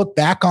fans look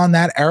back on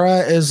that era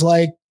as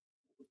like,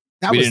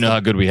 we didn't know how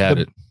good we had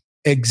it.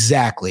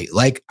 Exactly.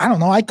 Like, I don't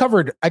know. I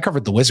covered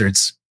the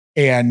Wizards,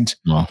 and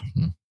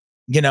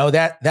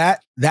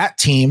that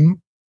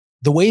team,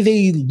 the way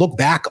they look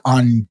back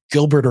on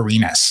Gilbert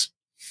Arenas,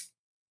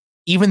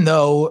 even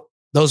though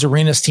those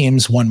Arenas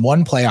teams won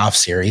one playoff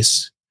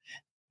series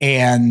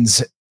and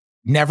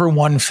never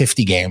won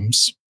 50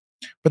 games,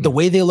 but the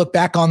way they look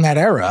back on that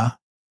era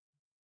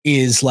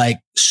is like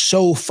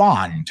so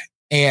fond.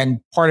 And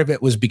part of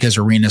it was because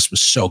Arenas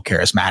was so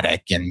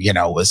charismatic and,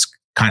 was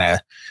kind of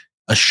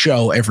a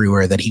show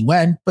everywhere that he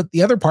went. But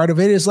the other part of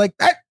it is like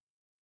that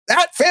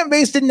fan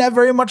base didn't have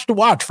very much to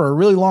watch for a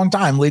really long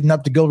time leading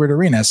up to Gilbert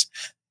Arenas.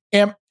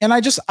 And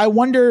I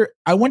wonder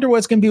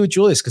what's going to be with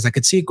Julius, because I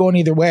could see it going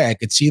either way. I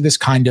could see this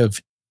kind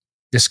of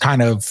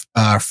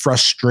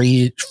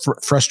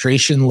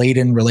frustration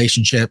laden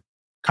relationship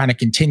kind of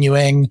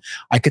continuing.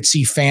 I could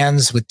see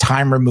fans with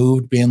time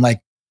removed being like,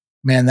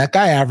 man, that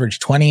guy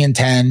averaged 20 and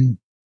 10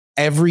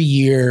 every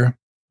year,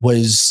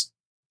 was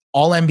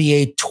all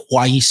NBA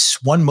twice,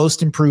 won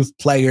most improved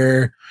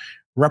player,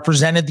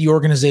 represented the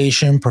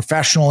organization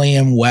professionally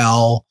and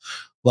well,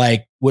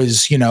 like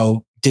was,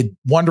 did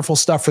wonderful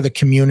stuff for the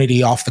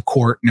community off the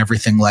court and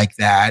everything like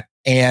that.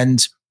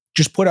 And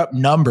just put up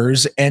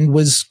numbers and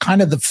was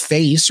kind of the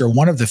face or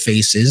one of the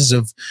faces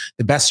of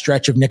the best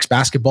stretch of Knicks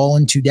basketball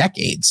in 2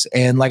 decades.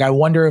 And like, I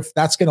wonder if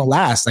that's going to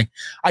last. Like,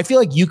 I feel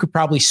like you could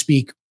probably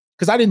speak,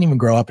 because I didn't even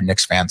grow up a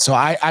Knicks fan. So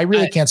I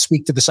really can't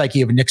speak to the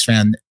psyche of a Knicks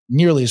fan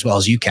nearly as well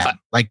as you can.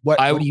 Like, what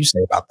do you say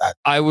about that?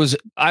 I was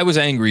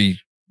angry,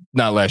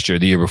 not last year,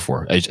 the year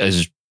before,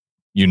 as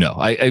you know,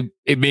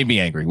 it made me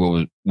angry.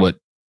 What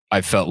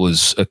I felt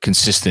was a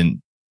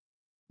consistent,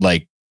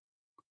 like,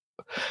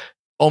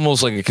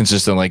 almost like a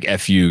consistent, like,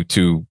 FU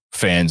to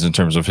fans in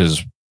terms of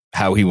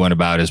how he went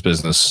about his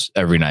business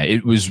every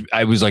night.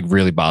 I was like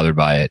really bothered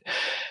by it.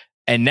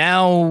 And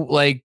now,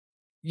 like,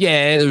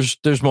 yeah,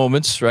 there's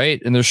moments, right?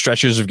 And there's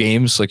stretches of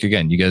games. Like,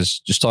 again, you guys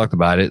just talked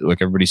about it.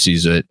 Like, everybody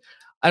sees it.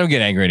 I don't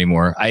get angry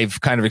anymore. I've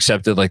kind of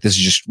accepted, like, this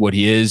is just what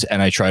he is.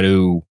 And I try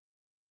to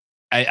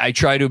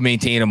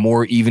maintain a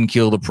more even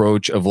keeled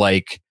approach of,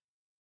 like,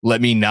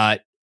 let me not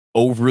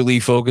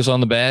overly focus on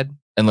the bad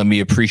and let me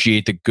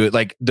appreciate the good.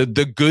 Like, the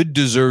good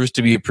deserves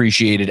to be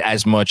appreciated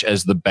as much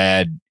as the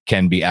bad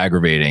can be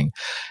aggravating.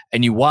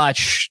 And you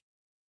watch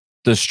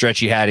the stretch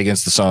he had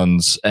against the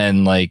Suns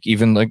and, like,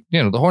 even, like,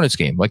 the Hornets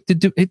game, like, it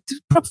did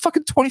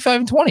fucking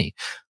 25 and 20.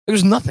 There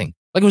was nothing.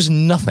 Like, it was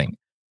nothing.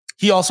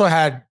 He also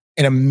had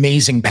an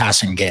amazing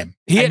passing game.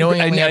 He only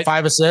had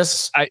 5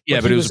 assists. But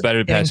it was a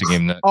better passing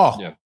game.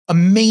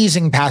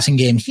 Amazing passing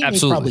game. He made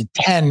probably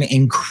 10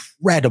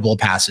 incredible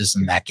passes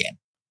in that game.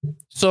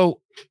 So,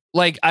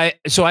 like, I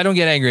don't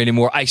get angry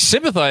anymore. I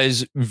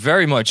sympathize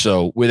very much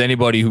so with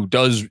anybody who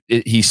does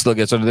it, he still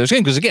gets under their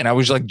skin, because, again, I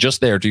was, like,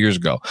 just there 2 years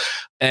ago.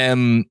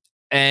 And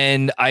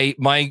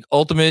my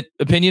ultimate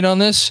opinion on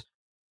this,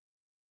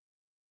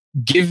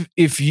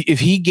 if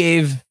he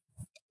gave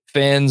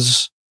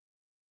fans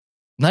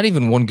not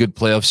even one good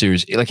playoff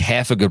series, like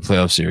half a good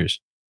playoff series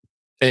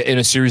in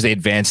a series they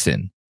advanced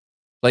in,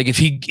 like, if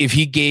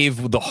he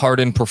gave the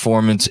Harden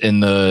performance in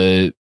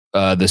the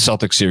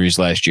Celtics series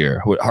last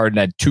year, Harden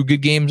had 2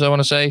 good games, I want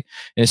to say,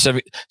 and so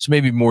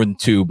maybe more than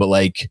 2, but,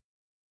 like,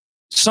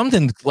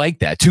 something like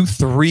that,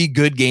 2-3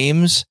 good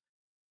games,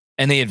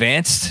 and they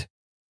advanced.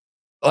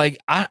 Like,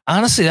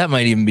 honestly, that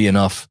might even be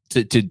enough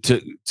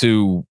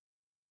to.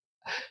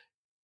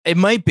 It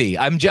might be.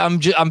 I'm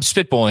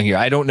spitballing here.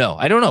 I don't know.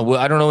 I don't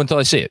know until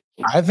I see it.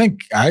 I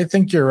think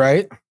you're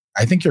right.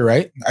 I think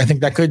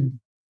that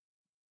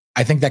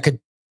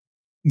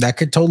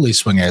could totally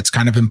swing it. It's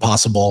kind of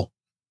impossible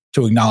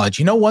to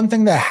acknowledge. One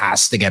thing that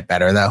has to get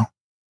better, though.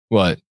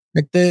 What?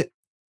 Like, the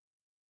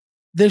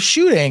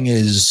shooting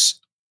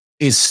is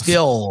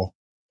still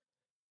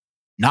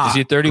not. Is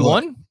he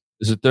 31? Good.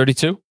 Is it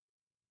 32?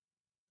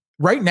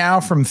 Right now,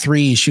 from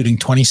 3, he's shooting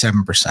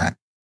 27%.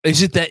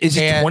 Is it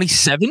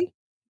 27?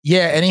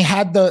 Yeah, and he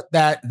had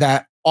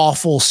that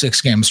awful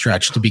 6-game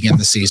stretch to begin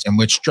the season,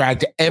 which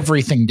dragged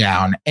everything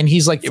down. And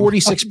he's like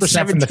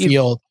 46% from the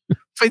field.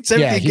 Played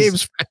 17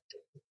 games.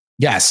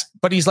 Yes,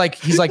 but he's like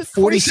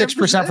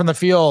 46% from the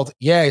field.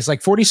 Yeah, he's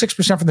like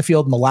 46% from the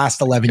field in the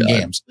last 11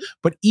 games.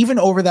 But even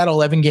over that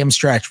 11-game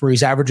stretch where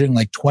he's averaging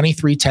like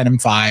 23, 10,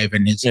 and 5,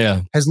 and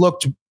has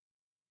looked.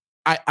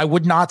 I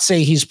would not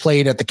say he's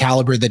played at the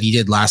caliber that he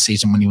did last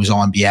season when he was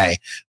all NBA,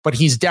 but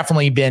he's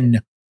definitely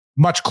been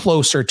much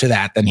closer to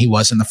that than he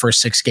was in the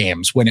first 6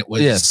 games when it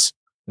was. Yes.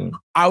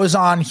 I was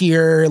on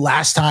here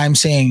last time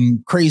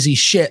saying crazy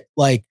shit.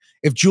 Like,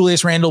 if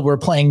Julius Randle were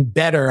playing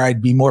better,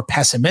 I'd be more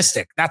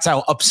pessimistic. That's how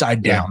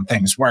upside down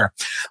things were.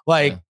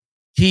 Like,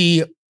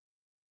 he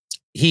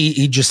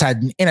just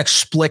had an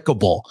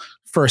inexplicable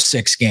first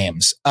 6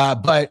 games.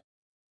 But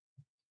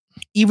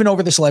even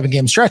over this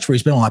 11-game stretch where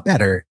he's been a lot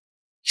better,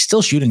 he's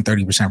still shooting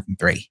 30% from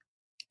 3.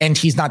 And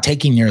he's not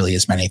taking nearly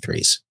as many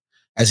threes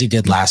as he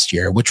did last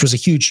year, which was a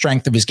huge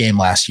strength of his game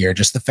last year.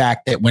 Just the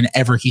fact that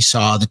whenever he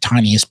saw the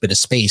tiniest bit of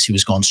space, he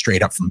was going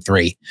straight up from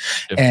 3.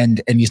 Yep.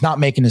 And he's not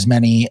making as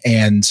many.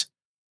 And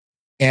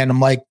I'm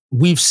like,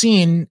 we've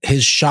seen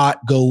his shot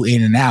go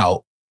in and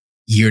out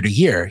year to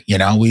year. You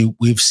know,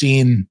 we've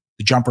seen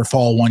the jumper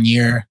fall one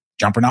year,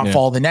 jumper not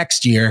fall the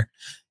next year.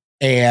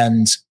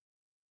 And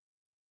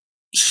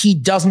he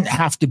doesn't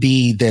have to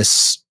be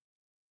this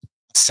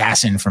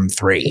assassin from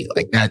three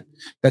like that.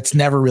 That's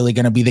never really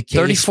going to be the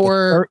case.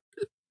 34,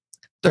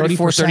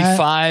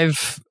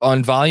 35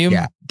 on volume.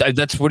 Yeah.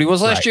 That's what he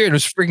was last year. It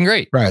was freaking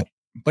great. Right.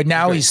 But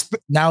now he's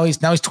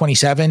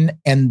 27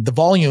 and the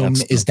volume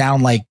is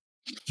down. Like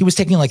he was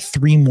taking like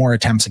 3 more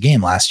attempts a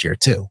game last year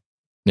too.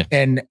 Yeah.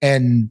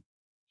 And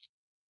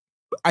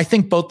I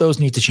think both those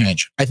need to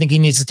change. I think he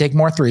needs to take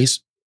more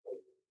threes.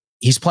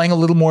 He's playing a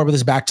little more with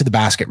his back to the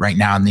basket right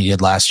now than he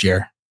did last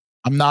year.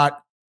 I'm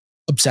not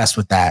obsessed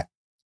with that,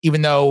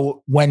 even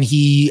though when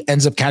he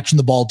ends up catching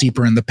the ball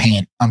deeper in the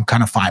paint, I'm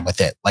kind of fine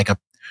with it. Like a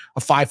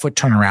 5-foot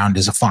turnaround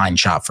is a fine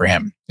shot for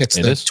him. It's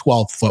the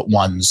 12-foot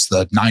ones,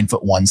 the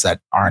 9-foot ones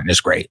that aren't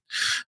as great.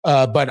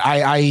 But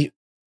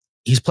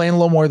he's playing a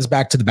little more with his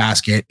back to the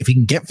basket. If he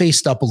can get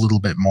faced up a little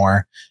bit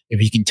more, if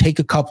he can take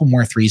a couple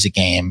more threes a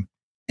game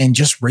and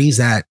just raise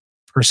that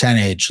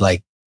percentage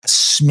like a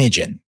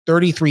smidgen,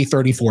 33,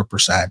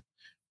 34%,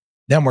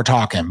 then we're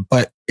talking.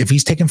 But if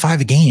he's taking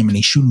 5 a game and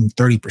he's shooting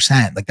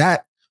 30%, like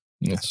that,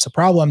 that's a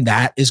problem.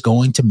 That is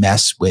going to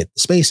mess with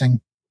the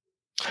spacing.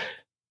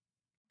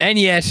 And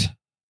yet,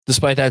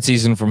 despite that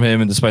season from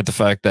him, and despite the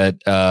fact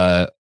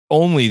that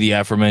only the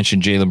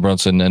aforementioned Jalen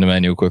Brunson and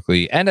Emmanuel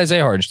Quickley and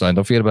Isaiah Hartenstein,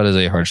 don't forget about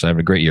Isaiah Hartenstein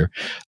having a great year,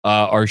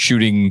 are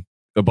shooting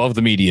above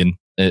the median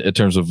in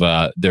terms of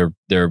their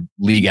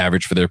league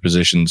average for their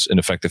positions in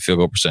effective field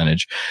goal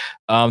percentage.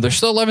 They're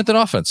still 11th in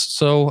offense.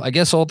 So I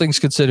guess all things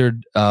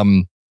considered,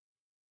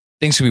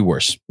 things could be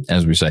worse,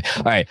 as we say.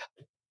 All right.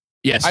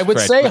 Yes, I would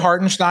say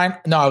Hartenstein.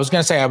 No, I was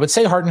going to say I would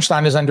say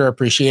Hartenstein is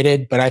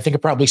underappreciated, but I think it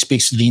probably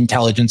speaks to the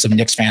intelligence of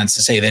Knicks fans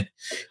to say that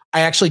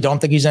I actually don't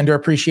think he's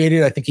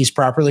underappreciated. I think he's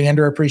properly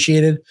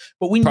underappreciated.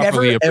 But we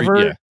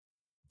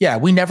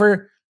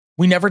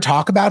never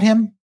talk about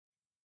him,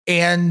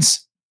 and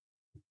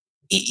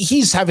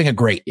he's having a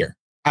great year.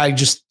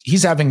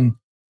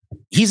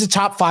 He's a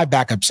top 5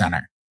 backup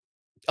center.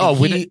 Oh,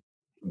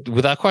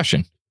 without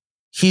question,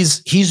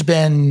 he's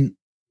been.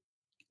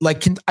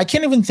 Like, I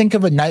can't even think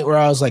of a night where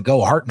I was like,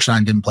 oh,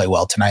 Hartenstein didn't play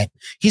well tonight.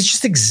 He's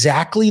just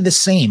exactly the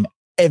same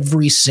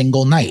every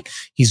single night.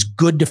 He's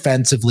good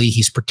defensively.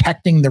 He's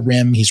protecting the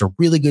rim. He's a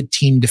really good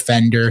team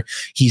defender.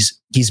 He's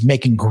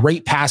making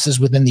great passes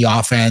within the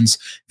offense,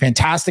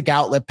 fantastic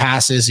outlet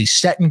passes. He's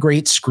setting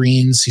great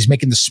screens. He's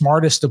making the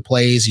smartest of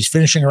plays. He's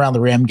finishing around the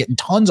rim, getting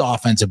tons of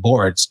offensive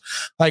boards.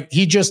 Like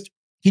he does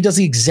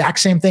the exact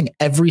same thing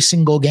every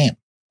single game.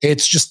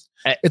 It's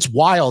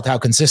wild how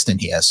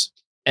consistent he is.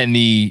 And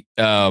the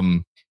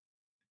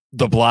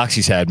blocks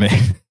he's had,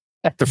 man,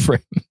 at the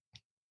frame.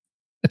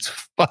 It's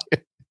fun.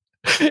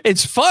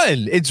 It's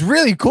fun. It's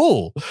really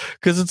cool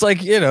because it's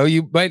like, you know,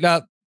 you might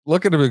not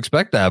look at him and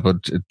expect that,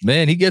 but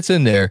man, he gets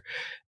in there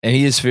and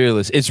he is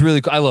fearless. It's really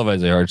cool. I love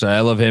Isaiah Hartenstein.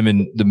 I love him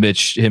and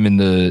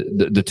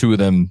the two of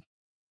them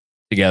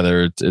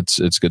together.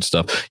 It's good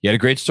stuff. You had a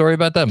great story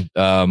about them.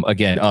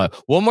 Again,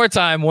 one more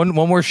time, one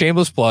more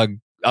shameless plug.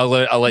 I'll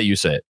let you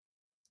say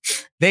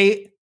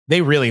it.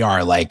 They really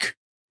are like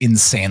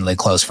insanely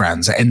close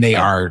friends, and they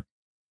are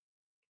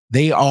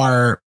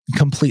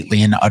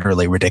completely and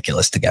utterly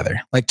ridiculous together.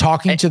 Like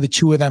talking to the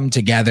two of them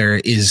together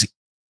is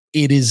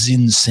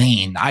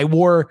insane. I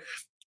wore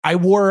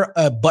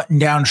a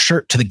button-down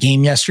shirt to the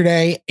game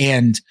yesterday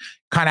and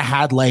kind of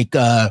had like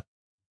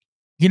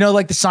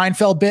like the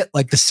Seinfeld bit,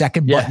 like the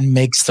second button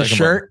makes the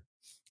shirt.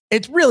 Button.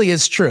 It really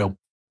is true,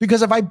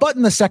 because if I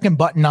button the second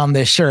button on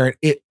this shirt,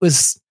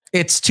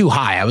 it's too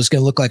high. I was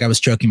going to look like I was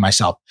choking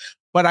myself.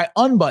 But I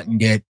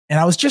unbuttoned it and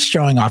I was just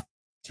showing off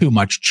too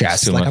much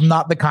chest. I'm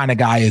not the kind of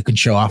guy who can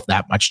show off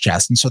that much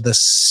chest. And so the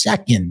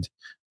second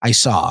I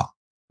saw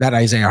that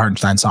Isaiah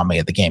Hartenstein saw me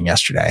at the game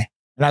yesterday,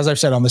 and as I've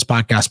said on this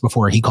podcast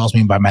before, he calls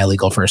me by my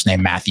legal first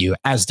name, Matthew,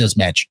 as does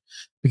Mitch,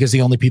 because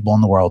the only people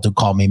in the world who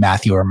call me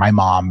Matthew are my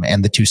mom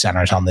and the two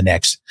centers on the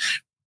Knicks.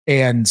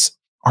 And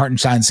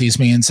Hartenstein sees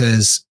me and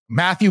says,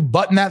 Matthew,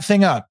 button that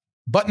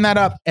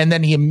up. And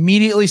then he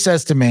immediately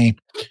says to me,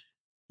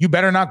 you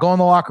better not go in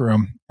the locker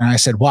room. And I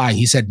said, why?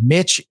 He said,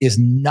 Mitch is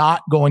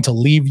not going to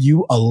leave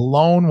you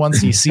alone once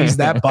he sees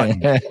that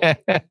button.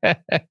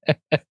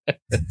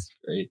 That's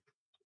great.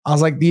 I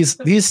was like, these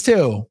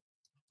two.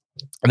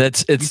 They're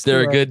a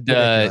good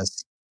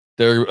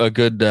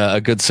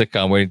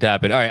sitcom waiting to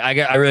happen. All right.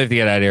 I really have to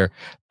get out of here.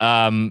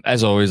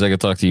 As always, I could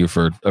talk to you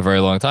for a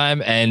very long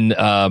time. And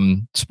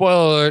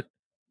spoiler alert,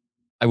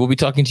 I will be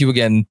talking to you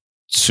again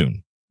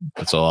soon.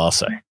 That's all I'll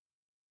say.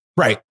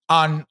 Right.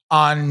 I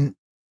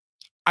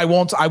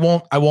won't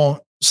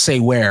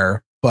say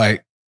where,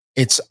 but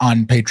it's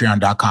on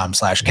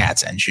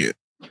patreon.com/Katz&Shoot.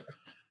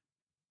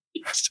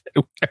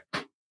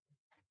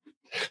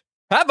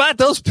 How about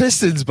those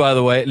Pistons, by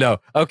the way? No.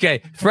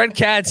 Okay. Fred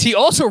Katz, he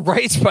also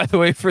writes, by the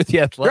way, for The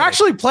Athletic. You're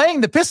actually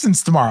playing the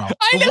Pistons tomorrow.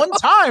 The one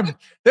time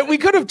that we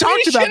could have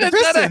talked about the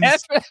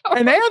Pistons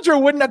and Andrew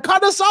wouldn't have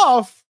cut us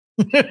off.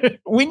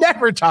 We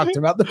never talked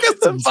about the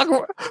Pistons.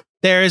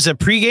 There is a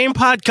pregame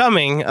pod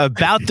coming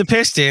about the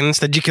Pistons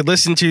that you could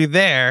listen to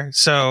there.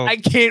 So I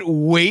can't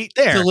wait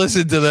to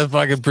listen to the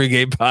fucking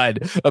pregame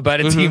pod about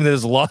a team that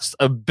has lost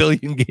a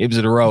billion games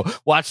in a row.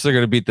 Watch, they're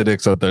going to beat the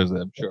Knicks on Thursday,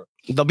 I'm sure.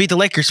 They'll beat the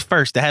Lakers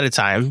first ahead of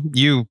time.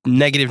 You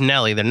negative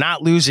Nelly. They're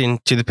not losing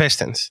to the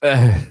Pistons.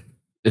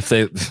 If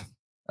they...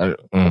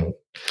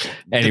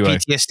 Anyway, the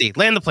PTSD.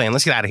 Land the plane.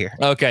 Let's get out of here.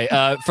 Okay.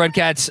 Fred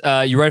Katz,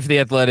 you write for The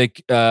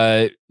Athletic.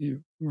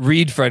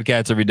 Read Fred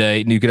Katz every day.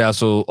 And you could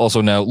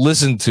also now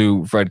listen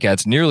to Fred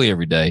Katz nearly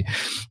every day.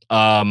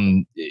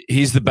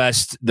 He's the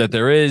best that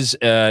there is.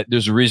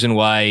 There's a reason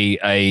why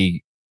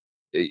I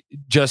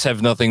just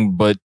have nothing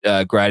but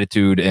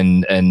gratitude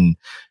and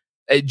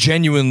a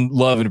genuine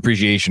love and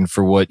appreciation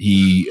for what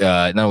he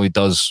not only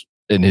does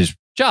in his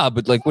job,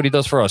 but like what he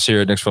does for us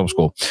here at Knicks Film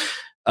School.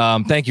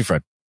 Thank you,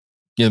 Fred.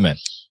 You're the man.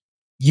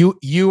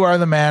 You are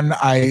the man.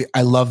 I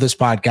love this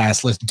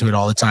podcast. Listen to it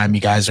all the time.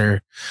 You guys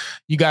are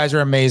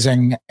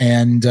amazing,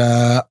 and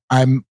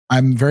I'm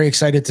very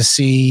excited to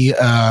see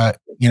how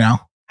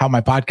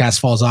my podcast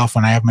falls off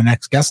when I have my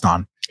next guest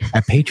on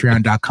at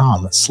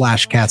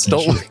patreon.com/Katz.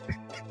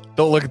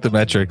 Don't look at the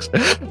metrics.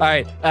 All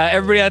right,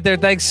 everybody out there,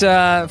 thanks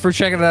for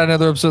checking out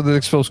another episode of the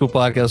Knicks Film School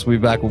podcast. We'll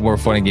be back with more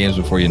fun and games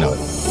before you know it.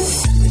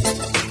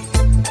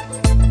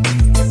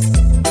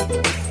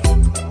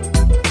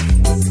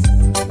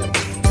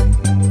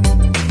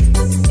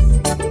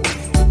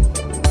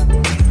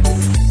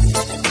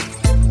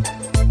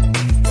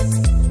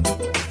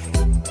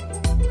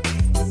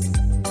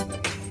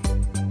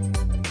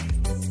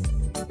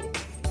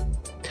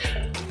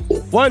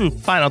 One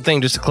final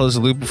thing just to close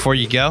the loop before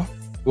you go.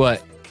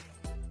 What?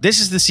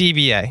 This is the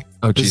CBA.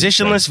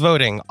 Positionless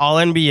voting. All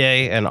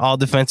NBA and all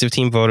defensive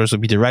team voters will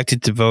be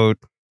directed to vote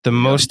the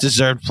most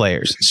deserved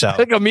players. So I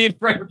think me and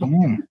Fred.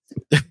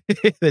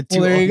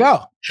 There you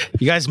go.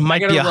 You guys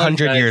might be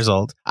 100 years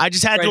old. I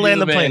just had to land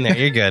the plane there.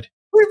 You're good.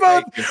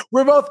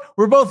 We're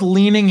both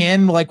leaning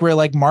in like we're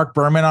like Mark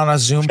Berman on a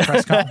Zoom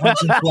press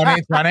conference in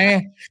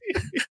 2020.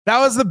 That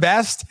was the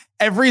best.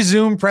 Every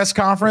Zoom press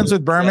conference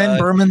with Berman,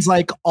 Berman's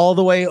like all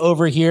the way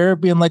over here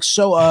being like,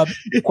 so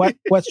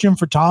question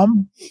for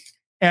Tom.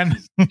 And